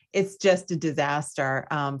it's just a disaster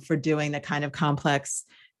for doing the kind of complex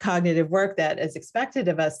cognitive work that is expected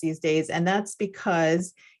of us these days. And that's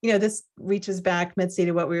because, this reaches back, Mitzi,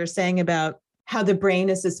 to what we were saying about how the brain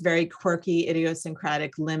is this very quirky,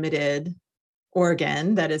 idiosyncratic, limited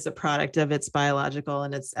organ that is a product of its biological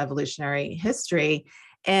and its evolutionary history.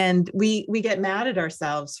 And we get mad at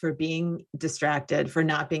ourselves for being distracted, for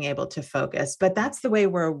not being able to focus. But that's the way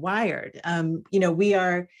we're wired. We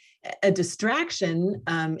are a distraction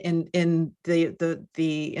in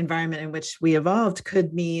the environment in which we evolved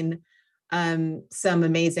could mean some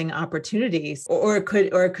amazing opportunities, or it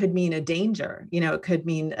could mean a danger. It could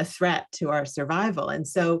mean a threat to our survival. And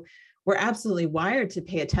so we're absolutely wired to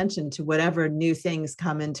pay attention to whatever new things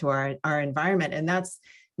come into our environment. And that's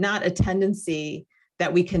not a tendency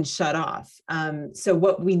that we can shut off. So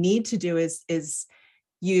what we need to do is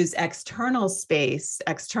use external space,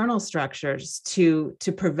 external structures to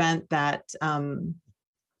prevent that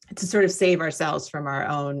to sort of save ourselves from our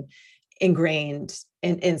own ingrained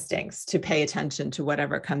instincts to pay attention to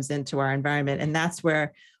whatever comes into our environment. And that's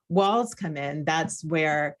where walls come in. That's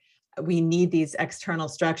where we need these external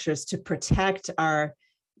structures to protect our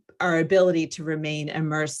ability to remain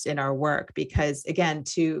immersed in our work. Because again,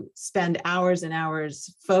 to spend hours and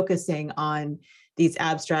hours focusing on these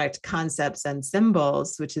abstract concepts and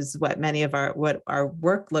symbols, which is what our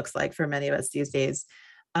work looks like for many of us these days,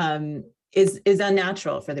 is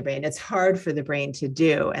unnatural for the brain. It's hard for the brain to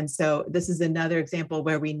do. And so this is another example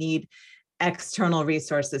where we need external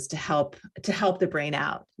resources to help the brain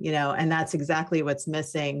out, and that's exactly what's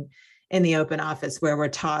missing in the open office, where we're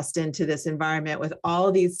tossed into this environment with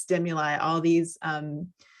all these stimuli, all these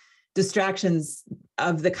distractions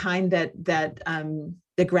of the kind that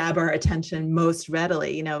grab our attention most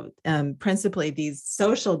readily, principally these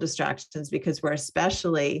social distractions, because we're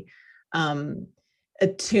especially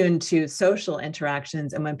attuned to social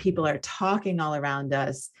interactions. And when people are talking all around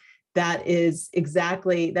us, that's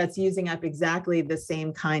using up exactly the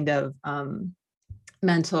same kind of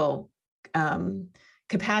mental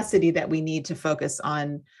capacity that we need to focus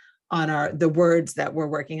on the words that we're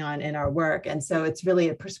working on in our work. And so it's really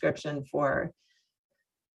a prescription for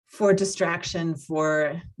distraction,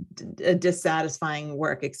 for a dissatisfying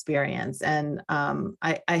work experience. And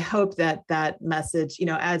I hope that message,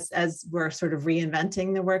 as we're sort of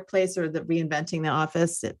reinventing the workplace or reinventing the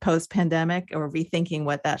office post-pandemic, or rethinking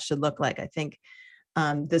what that should look like, I think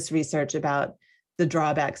this research about the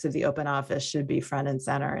drawbacks of the open office should be front and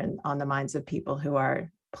center and on the minds of people who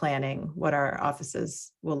are planning what our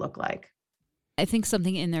offices will look like. I think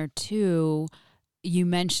something in there too you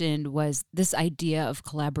mentioned was this idea of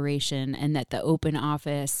collaboration, and that the open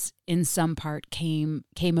office in some part came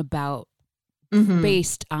about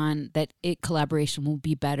based on that collaboration will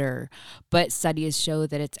be better. But studies show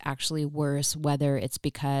that it's actually worse, whether it's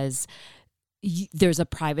because there's a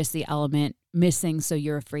privacy element missing, so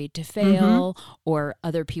you're afraid to fail, or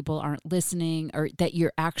other people aren't listening, or that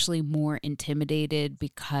you're actually more intimidated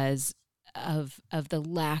because of the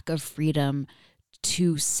lack of freedom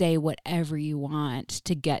to say whatever you want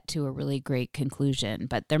to get to a really great conclusion.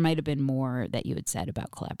 But there might have been more that you had said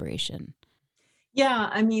about collaboration. Yeah,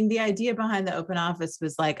 I mean, the idea behind the open office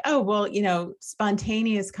was like, oh, well,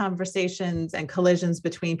 spontaneous conversations and collisions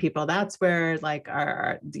between people, that's where like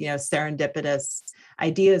our serendipitous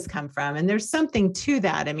ideas come from. And there's something to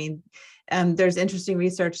that. I mean, there's interesting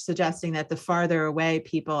research suggesting that the farther away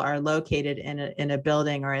people are located in a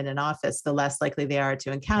building or in an office, the less likely they are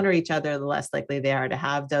to encounter each other, the less likely they are to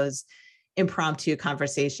have those impromptu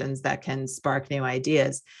conversations that can spark new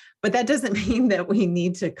ideas. But that doesn't mean that we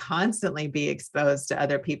need to constantly be exposed to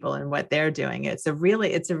other people and what they're doing. It's a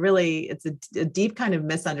deep kind of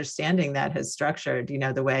misunderstanding that has structured,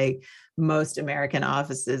 the way most American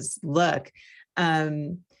offices look.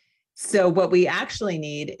 So what we actually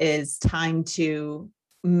need is time to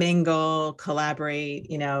mingle, collaborate,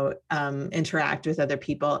 interact with other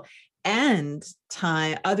people, and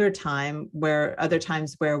other times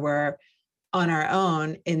where we're on our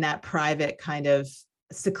own in that private kind of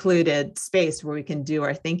secluded space where we can do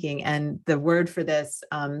our thinking. And the word for this,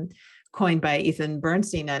 coined by Ethan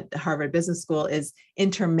Bernstein at Harvard Business School, is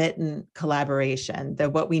intermittent collaboration.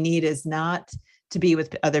 That what we need is not to be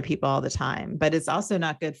with other people all the time, but it's also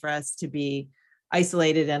not good for us to be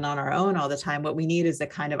isolated and on our own all the time. What we need is a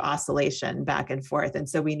kind of oscillation back and forth. And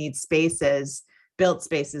so we need built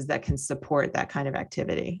spaces that can support that kind of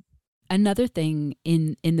activity. Another thing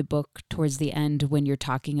in the book towards the end, when you're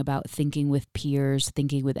talking about thinking with peers,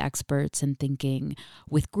 thinking with experts, and thinking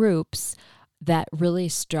with groups, that really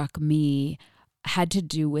struck me had to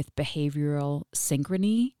do with behavioral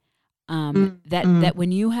synchrony. That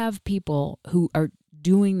when you have people who are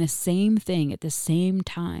doing the same thing at the same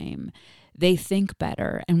time, they think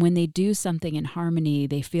better. And when they do something in harmony,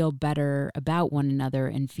 they feel better about one another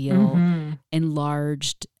and feel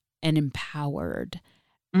enlarged and empowered.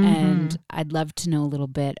 And I'd love to know a little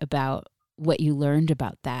bit about what you learned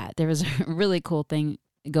about that. There was a really cool thing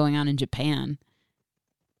going on in Japan.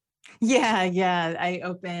 Yeah. I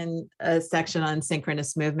open a section on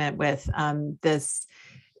synchronous movement with this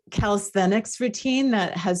calisthenics routine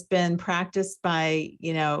that has been practiced by,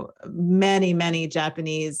 many, many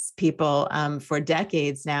Japanese people for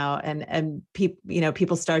decades now. And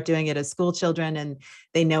people start doing it as school children and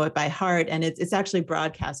they know it by heart. And it's actually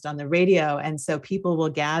broadcast on the radio. And so people will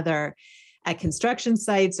gather at construction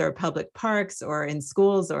sites or public parks or in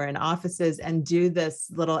schools or in offices and do this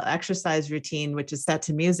little exercise routine, which is set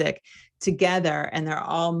to music, together. And they're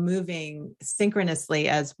all moving synchronously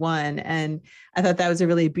as one. And I thought that was a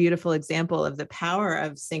really beautiful example of the power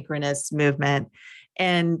of synchronous movement.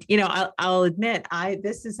 And, I'll admit,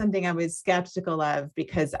 this is something I was skeptical of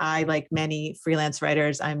because I, like many freelance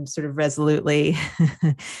writers, I'm sort of resolutely,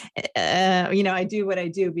 I do what I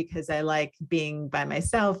do because I like being by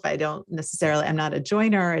myself. I'm not a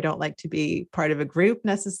joiner. I don't like to be part of a group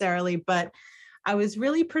necessarily, but I was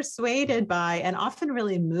really persuaded by and often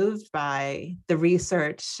really moved by the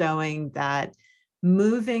research showing that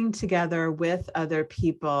moving together with other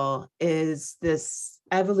people is this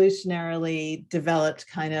evolutionarily developed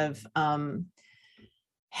kind of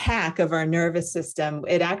hack of our nervous system.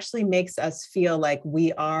 It actually makes us feel like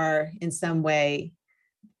we are in some way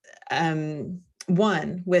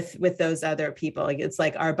one with those other people. It's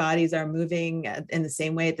like our bodies are moving in the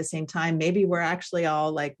same way at the same time. Maybe we're actually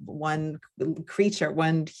all like one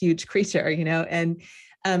huge creature, and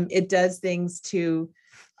it does things to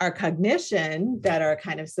our cognition that are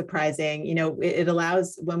kind of surprising. It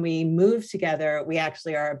allows, when we move together, we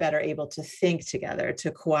actually are better able to think together, to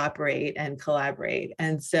cooperate and collaborate.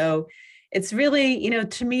 And so it's really,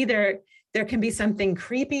 to me, there can be something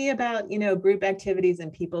creepy about, group activities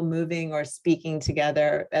and people moving or speaking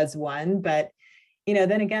together as one. But,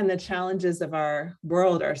 then again, the challenges of our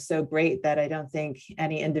world are so great that I don't think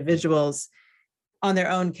any individuals on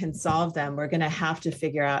their own can solve them. We're going to have to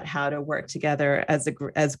figure out how to work together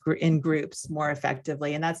in groups more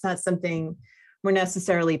effectively. And that's not something we're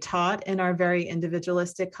necessarily taught in our very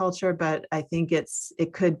individualistic culture, but I think it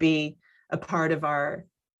could be a part of our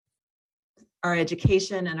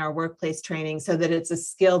education and our workplace training so that it's a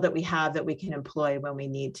skill that we have that we can employ when we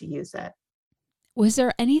need to use it. Was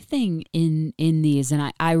there anything in these,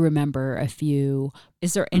 and I remember a few,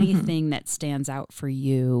 is there anything that stands out for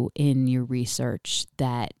you in your research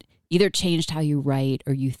that either changed how you write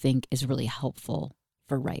or you think is really helpful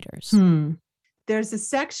for writers? There's a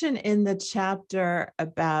section in the chapter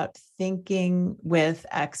about thinking with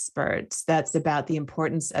experts that's about the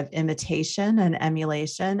importance of imitation and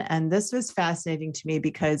emulation. And this was fascinating to me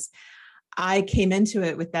because I came into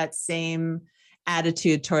it with that same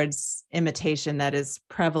attitude towards imitation that is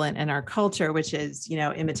prevalent in our culture, which is,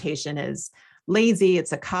 imitation is lazy,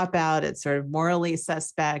 it's a cop-out, it's sort of morally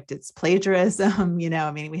suspect, it's plagiarism,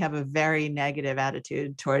 we have a very negative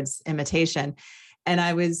attitude towards imitation. And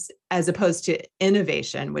I was, as opposed to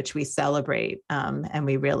innovation, which we celebrate and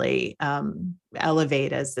we really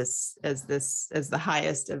elevate as the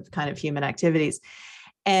highest of kind of human activities.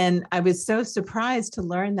 And I was so surprised to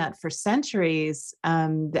learn that for centuries,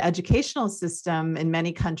 the educational system in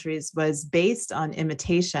many countries was based on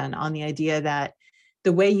imitation, on the idea that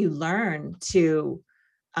the way you learn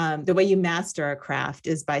the way you master a craft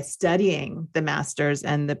is by studying the masters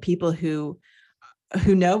and the people who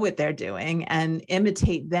know what they're doing and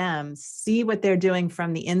imitate them, see what they're doing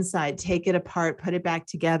from the inside, take it apart, put it back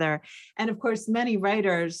together. And of course, many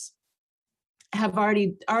writers have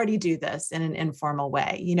already do this in an informal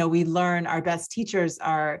way. We learn, our best teachers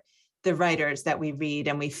are the writers that we read,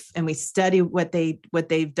 and we study what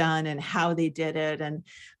they've done and how they did it.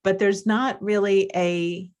 But there's not really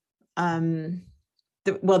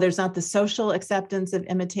there's not the social acceptance of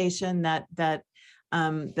imitation that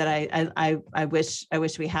I wish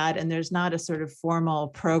we had. And there's not a sort of formal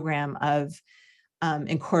program of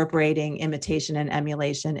incorporating imitation and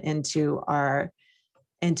emulation into our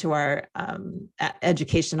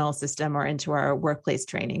educational system or into our workplace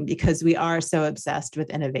training, because we are so obsessed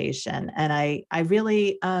with innovation. And I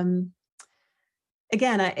really,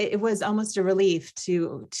 it was almost a relief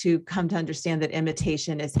to come to understand that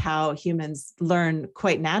imitation is how humans learn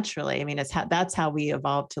quite naturally. That's how we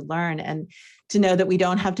evolved to learn, and to know that we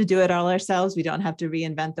don't have to do it all ourselves. We don't have to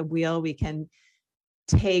reinvent the wheel. We can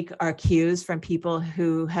take our cues from people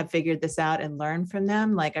who have figured this out and learn from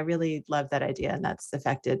them. I really love that idea. And that's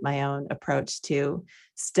affected my own approach to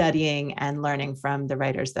studying and learning from the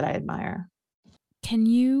writers that I admire. Can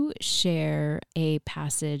you share a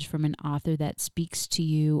passage from an author that speaks to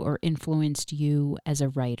you or influenced you as a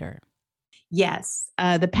writer? Yes.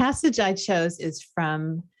 The passage I chose is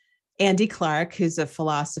from Andy Clark, who's a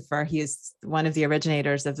philosopher. He is one of the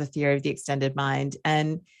originators of the theory of the extended mind.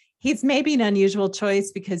 And he's maybe an unusual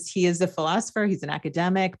choice because he is a philosopher, he's an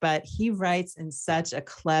academic, but he writes in such a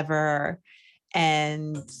clever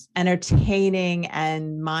and entertaining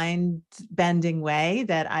and mind-bending way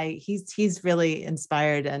that he's really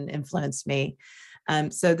inspired and influenced me.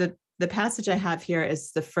 So the passage I have here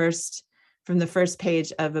is from the first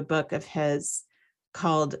page of a book of his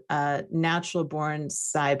called Natural Born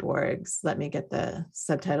Cyborgs. Let me get the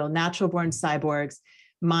subtitle. Natural Born Cyborgs: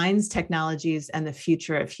 Minds, Technologies, and the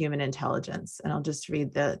Future of Human Intelligence. And I'll just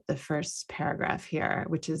read the first paragraph here,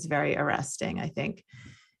 which is very arresting, I think.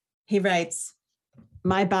 He writes,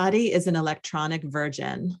 My body is an electronic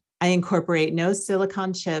virgin. I incorporate no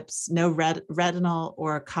silicon chips, no retinal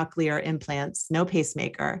or cochlear implants, no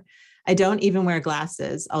pacemaker. I don't even wear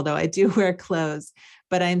glasses, although I do wear clothes,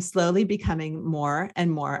 but I am slowly becoming more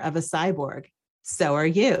and more of a cyborg. So are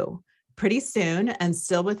you. Pretty soon, and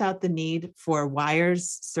still without the need for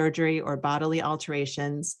wires, surgery, or bodily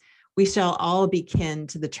alterations, we shall all be kin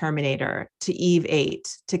to the Terminator, to Eve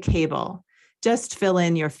 8, to Cable. Just fill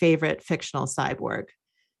in your favorite fictional cyborg.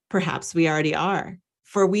 Perhaps we already are,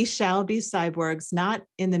 for we shall be cyborgs, not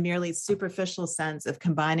in the merely superficial sense of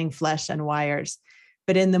combining flesh and wires,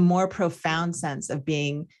 but in the more profound sense of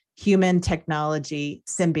being human technology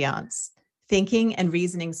symbionts, thinking and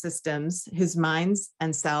reasoning systems whose minds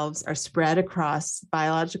and selves are spread across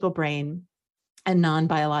biological brain and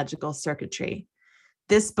non-biological circuitry.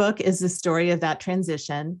 This book is the story of that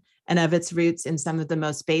transition and of its roots in some of the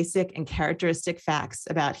most basic and characteristic facts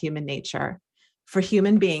about human nature. For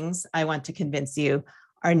human beings, I want to convince you,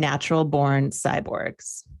 are natural born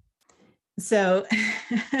cyborgs. So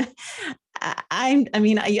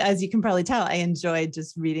as you can probably tell, I enjoyed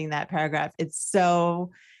just reading that paragraph. It's about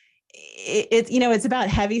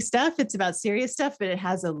heavy stuff. It's about serious stuff, but it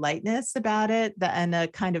has a lightness about it and a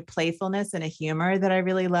kind of playfulness and a humor that I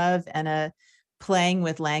really love, and a playing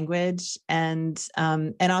with language. And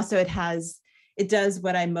also it does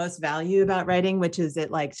what I most value about writing, which is it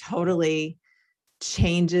like totally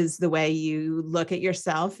changes the way you look at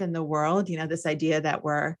yourself in the world. This idea that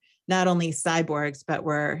we're not only cyborgs, but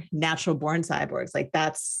we're natural born cyborgs. Like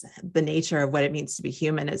that's the nature of what it means to be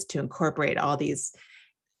human, is to incorporate all these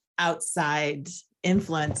outside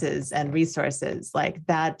influences and resources. Like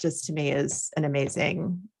that just to me is an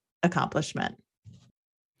amazing accomplishment.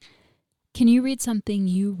 Can you read something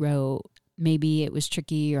you wrote? Maybe it was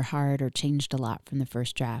tricky or hard or changed a lot from the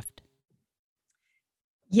first draft.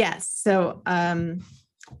 Yes. So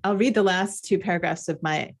I'll read the last two paragraphs of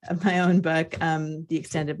my own book, The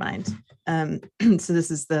Extended Mind. So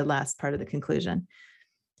this is the last part of the conclusion.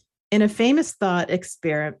 In a famous thought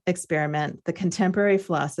experiment, the contemporary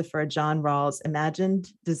philosopher John Rawls imagined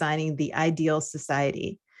designing the ideal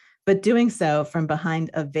society, but doing so from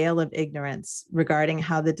behind a veil of ignorance regarding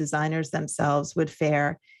how the designers themselves would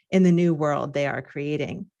fare in the new world they are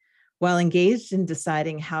creating. While engaged in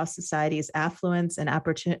deciding how society's affluence and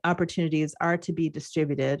opportunities are to be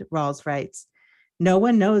distributed, Rawls writes, no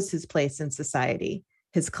one knows his place in society,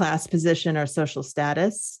 his class position or social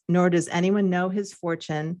status, nor does anyone know his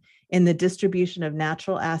fortune in the distribution of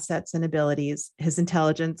natural assets and abilities, his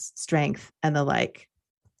intelligence, strength, and the like.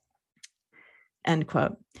 End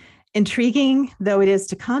quote. Intriguing though it is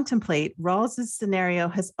to contemplate, Rawls's scenario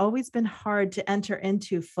has always been hard to enter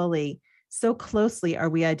into fully. So closely are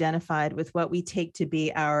we identified with what we take to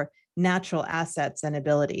be our natural assets and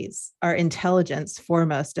abilities, our intelligence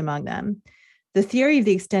foremost among them. The theory of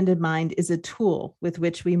the extended mind is a tool with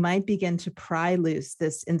which we might begin to pry loose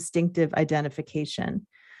this instinctive identification.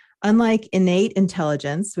 Unlike innate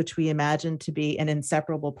intelligence, which we imagine to be an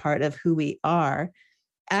inseparable part of who we are,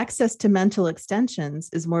 access to mental extensions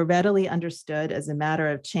is more readily understood as a matter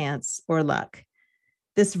of chance or luck.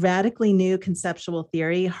 This radically new conceptual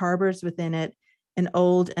theory harbors within it an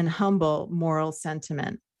old and humble moral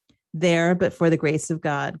sentiment. There, but for the grace of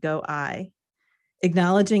God, go I.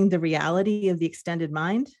 Acknowledging the reality of the extended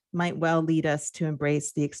mind might well lead us to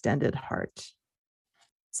embrace the extended heart.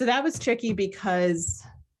 So that was tricky because,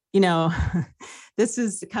 this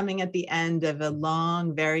is coming at the end of a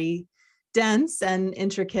long, very dense and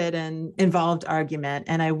intricate and involved argument.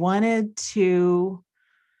 And I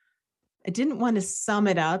didn't want to sum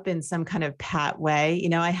it up in some kind of pat way.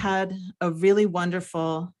 I had a really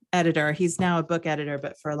wonderful editor. He's now a book editor,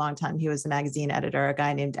 but for a long time, he was a magazine editor, a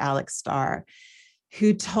guy named Alex Starr,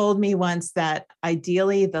 who told me once that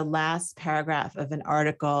ideally the last paragraph of an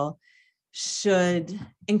article should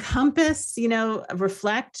encompass,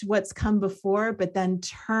 reflect what's come before, but then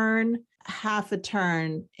turn half a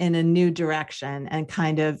turn in a new direction and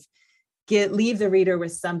kind of leave the reader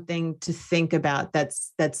with something to think about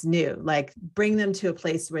that's new, like bring them to a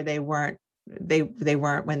place where they weren't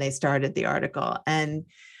when they started the article. And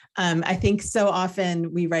I think so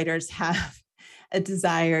often we writers have a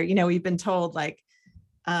desire, we've been told like,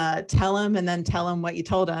 tell them and then tell them what you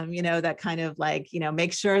told them, that kind of like,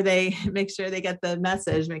 make sure they get the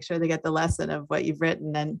message, make sure they get the lesson of what you've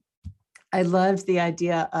written. And I loved the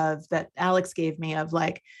idea of that Alex gave me of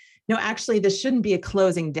like, no, actually, this shouldn't be a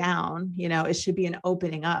closing down. It should be an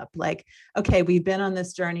opening up. Like, okay, we've been on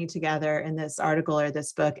this journey together in this article or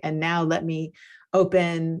this book, and now let me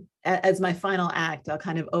open, as my final act, I'll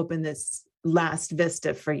kind of open this last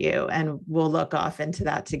vista for you, and we'll look off into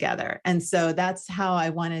that together. And so that's how I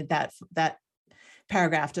wanted that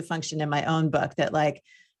paragraph to function in my own book, that like,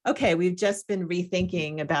 okay, we've just been through this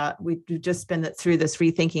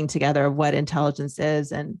rethinking together of what intelligence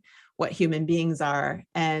is and what human beings are.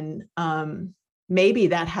 And maybe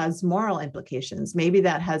that has moral implications. Maybe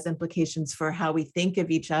that has implications for how we think of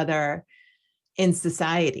each other in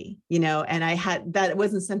society, and that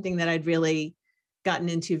wasn't something that I'd really gotten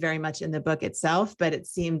into very much in the book itself, but it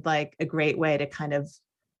seemed like a great way to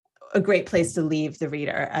a great place to leave the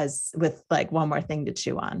reader as with like one more thing to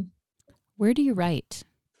chew on. Where do you write?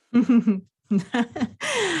 I'll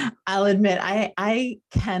admit, I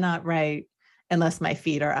cannot write unless my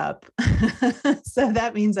feet are up. So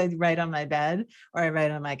that means I write on my bed, or I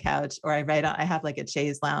write on my couch, or I have like a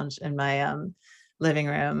chaise lounge in my living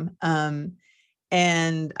room.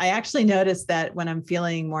 And I actually noticed that when I'm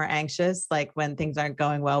feeling more anxious, like when things aren't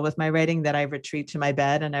going well with my writing, that I retreat to my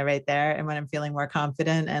bed and I write there. And when I'm feeling more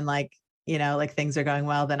confident and like things are going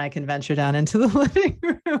well, then I can venture down into the living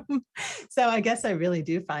room. So I guess I really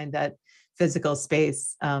do find that physical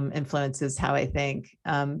space influences how I think.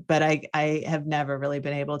 But I have never really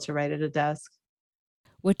been able to write at a desk.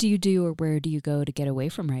 What do you do, or where do you go to get away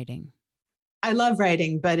from writing? I love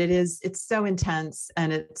writing, but it's so intense,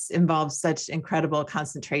 and it involves such incredible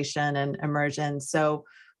concentration and immersion. So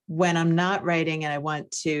when I'm not writing and I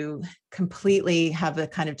want to completely have a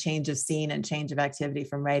kind of change of scene and change of activity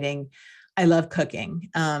from writing, I love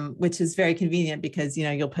cooking, which is very convenient because,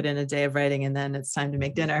 you'll put in a day of writing and then it's time to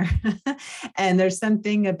make dinner. And there's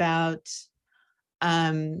something about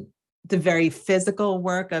the very physical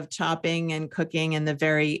work of chopping and cooking, and the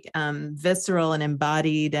very visceral and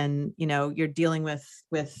embodied, and you're dealing with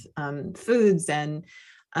foods and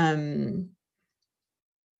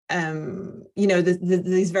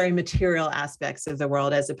these very material aspects of the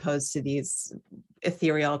world, as opposed to these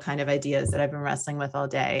ethereal kind of ideas that I've been wrestling with all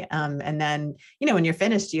day. And then when you're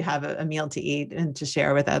finished, you have a meal to eat and to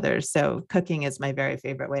share with others. So cooking is my very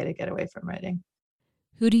favorite way to get away from writing.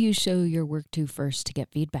 Who do you show your work to first to get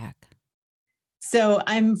feedback? So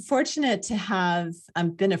I'm fortunate to have,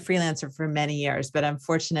 I've been a freelancer for many years, but I'm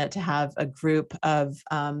fortunate to have a group of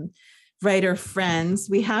writer friends.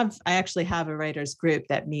 I actually have a writers group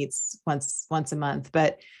that meets once a month,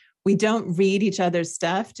 but we don't read each other's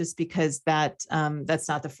stuff just because that's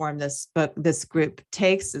not the form this group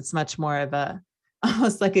takes. It's much more of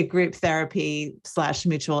almost like a group therapy /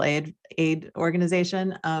 mutual aid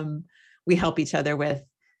organization. We help each other with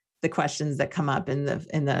the questions that come up in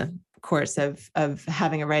the course of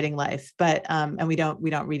having a writing life, but and we don't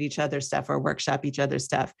read each other's stuff or workshop each other's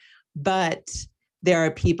stuff. But there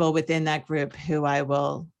are people within that group who I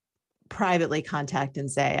will privately contact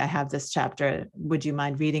and say, I have this chapter, would you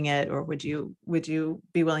mind reading it, or would you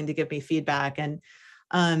be willing to give me feedback? And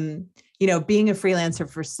being a freelancer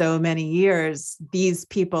for so many years, these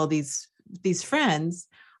people, these friends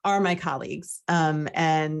are my colleagues,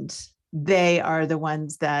 and they are the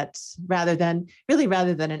ones that rather than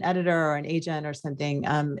an editor or an agent or something,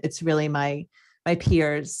 it's really my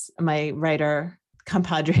peers, my writer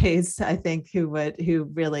compadres, I think, who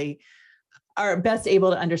really are best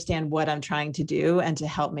able to understand what I'm trying to do and to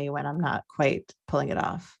help me when I'm not quite pulling it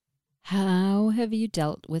off. How have you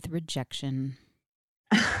dealt with rejection?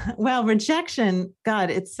 Well, rejection,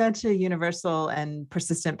 God, it's such a universal and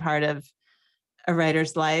persistent part of a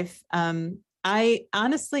writer's life. I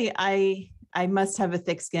honestly must have a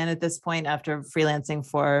thick skin at this point after freelancing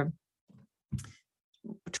for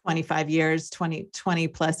 25 years, 20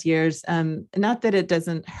 plus years. Not that it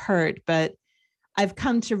doesn't hurt, but I've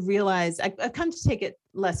come to realize, I've come to take it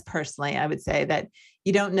less personally. I would say that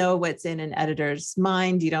you don't know what's in an editor's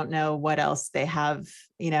mind. You don't know what else they have,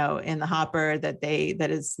 in the hopper that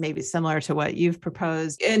is maybe similar to what you've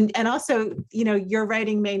proposed. And also, your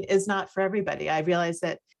writing is not for everybody. I realize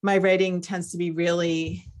that my writing tends to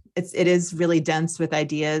be it is really dense with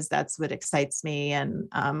ideas. That's what excites me. And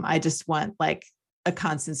I just want like a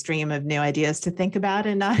constant stream of new ideas to think about,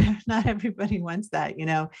 and not everybody wants that,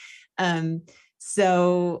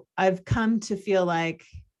 So I've come to feel like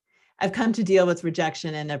I've come to deal with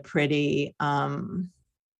rejection in a pretty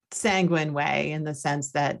sanguine way, in the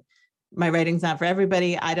sense that my writing's not for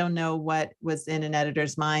everybody. I don't know what was in an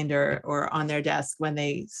editor's mind or on their desk when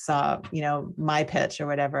they saw, my pitch or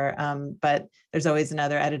whatever. But there's always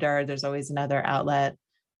another editor. There's always another outlet.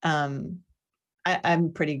 I'm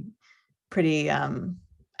pretty,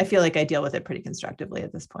 I feel like I deal with it pretty constructively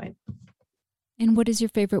at this point. And what is your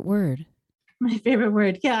favorite word? My favorite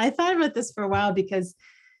word. Yeah, I thought about this for a while because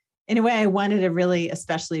in a way I wanted a really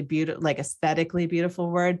especially beautiful, like aesthetically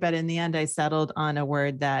beautiful word. But in the end, I settled on a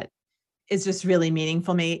word that is just really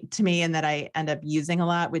meaningful to me and that I end up using a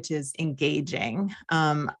lot, which is engaging.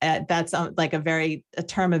 That's like a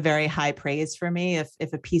term of very high praise for me.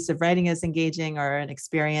 If a piece of writing is engaging, or an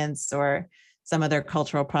experience or some other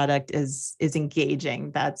cultural product is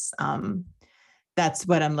engaging, that's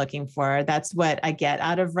what I'm looking for. That's what I get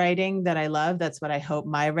out of writing that I love. That's what I hope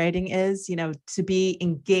my writing is, to be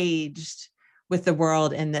engaged with the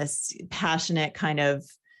world in this passionate, kind of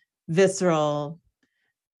visceral,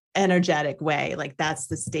 energetic way. Like that's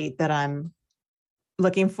the state that I'm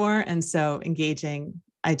looking for. And so engaging,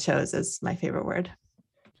 I chose as my favorite word.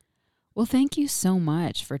 Well, thank you so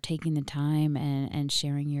much for taking the time and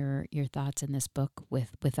sharing your thoughts in this book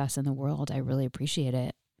with us in the world. I really appreciate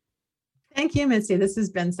it. Thank you, Mitzi. This has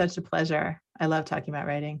been such a pleasure. I love talking about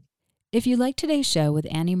writing. If you liked today's show with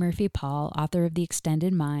Annie Murphy Paul, author of The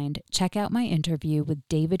Extended Mind, check out my interview with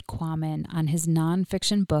David Quammen on his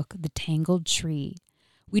nonfiction book, The Tangled Tree.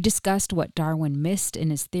 We discussed what Darwin missed in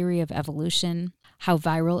his theory of evolution, how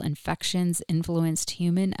viral infections influenced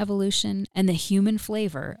human evolution, and the human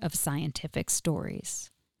flavor of scientific stories.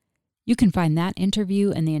 You can find that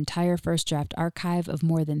interview and the entire First Draft archive of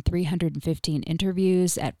more than 315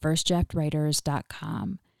 interviews at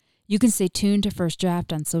firstdraftwriters.com. You can stay tuned to First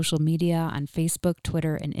Draft on social media on Facebook,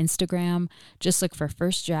 Twitter, and Instagram. Just look for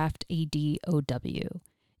First Draft ADOW.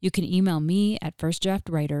 You can email me at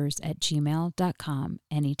firstdraftwriters@gmail.com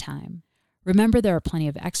anytime. Remember, there are plenty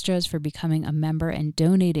of extras for becoming a member and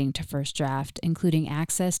donating to First Draft, including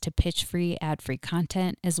access to pitch-free, ad-free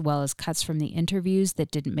content, as well as cuts from the interviews that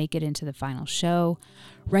didn't make it into the final show,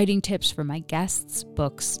 writing tips for my guests,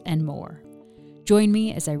 books, and more. Join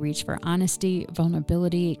me as I reach for honesty,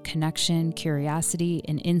 vulnerability, connection, curiosity,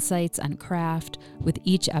 and insights on craft with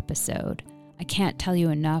each episode. I can't tell you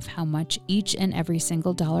enough how much each and every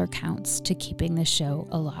single dollar counts to keeping the show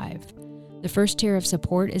alive. The first tier of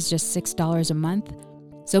support is just $6 a month,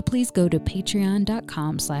 so please go to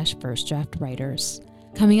patreon.com/firstdraftwriters.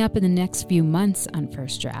 Coming up in the next few months on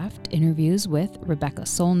First Draft, interviews with Rebecca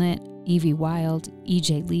Solnit, Evie Wild,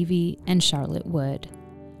 EJ Levy, and Charlotte Wood.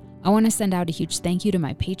 I want to send out a huge thank you to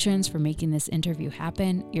my patrons for making this interview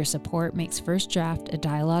happen. Your support makes First Draft, a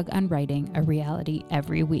dialogue on writing, a reality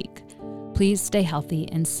every week. Please stay healthy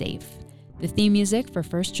and safe. The theme music for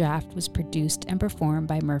First Draft was produced and performed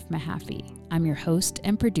by Murph Mahaffey. I'm your host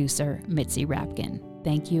and producer, Mitzi Rapkin.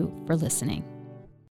 Thank you for listening.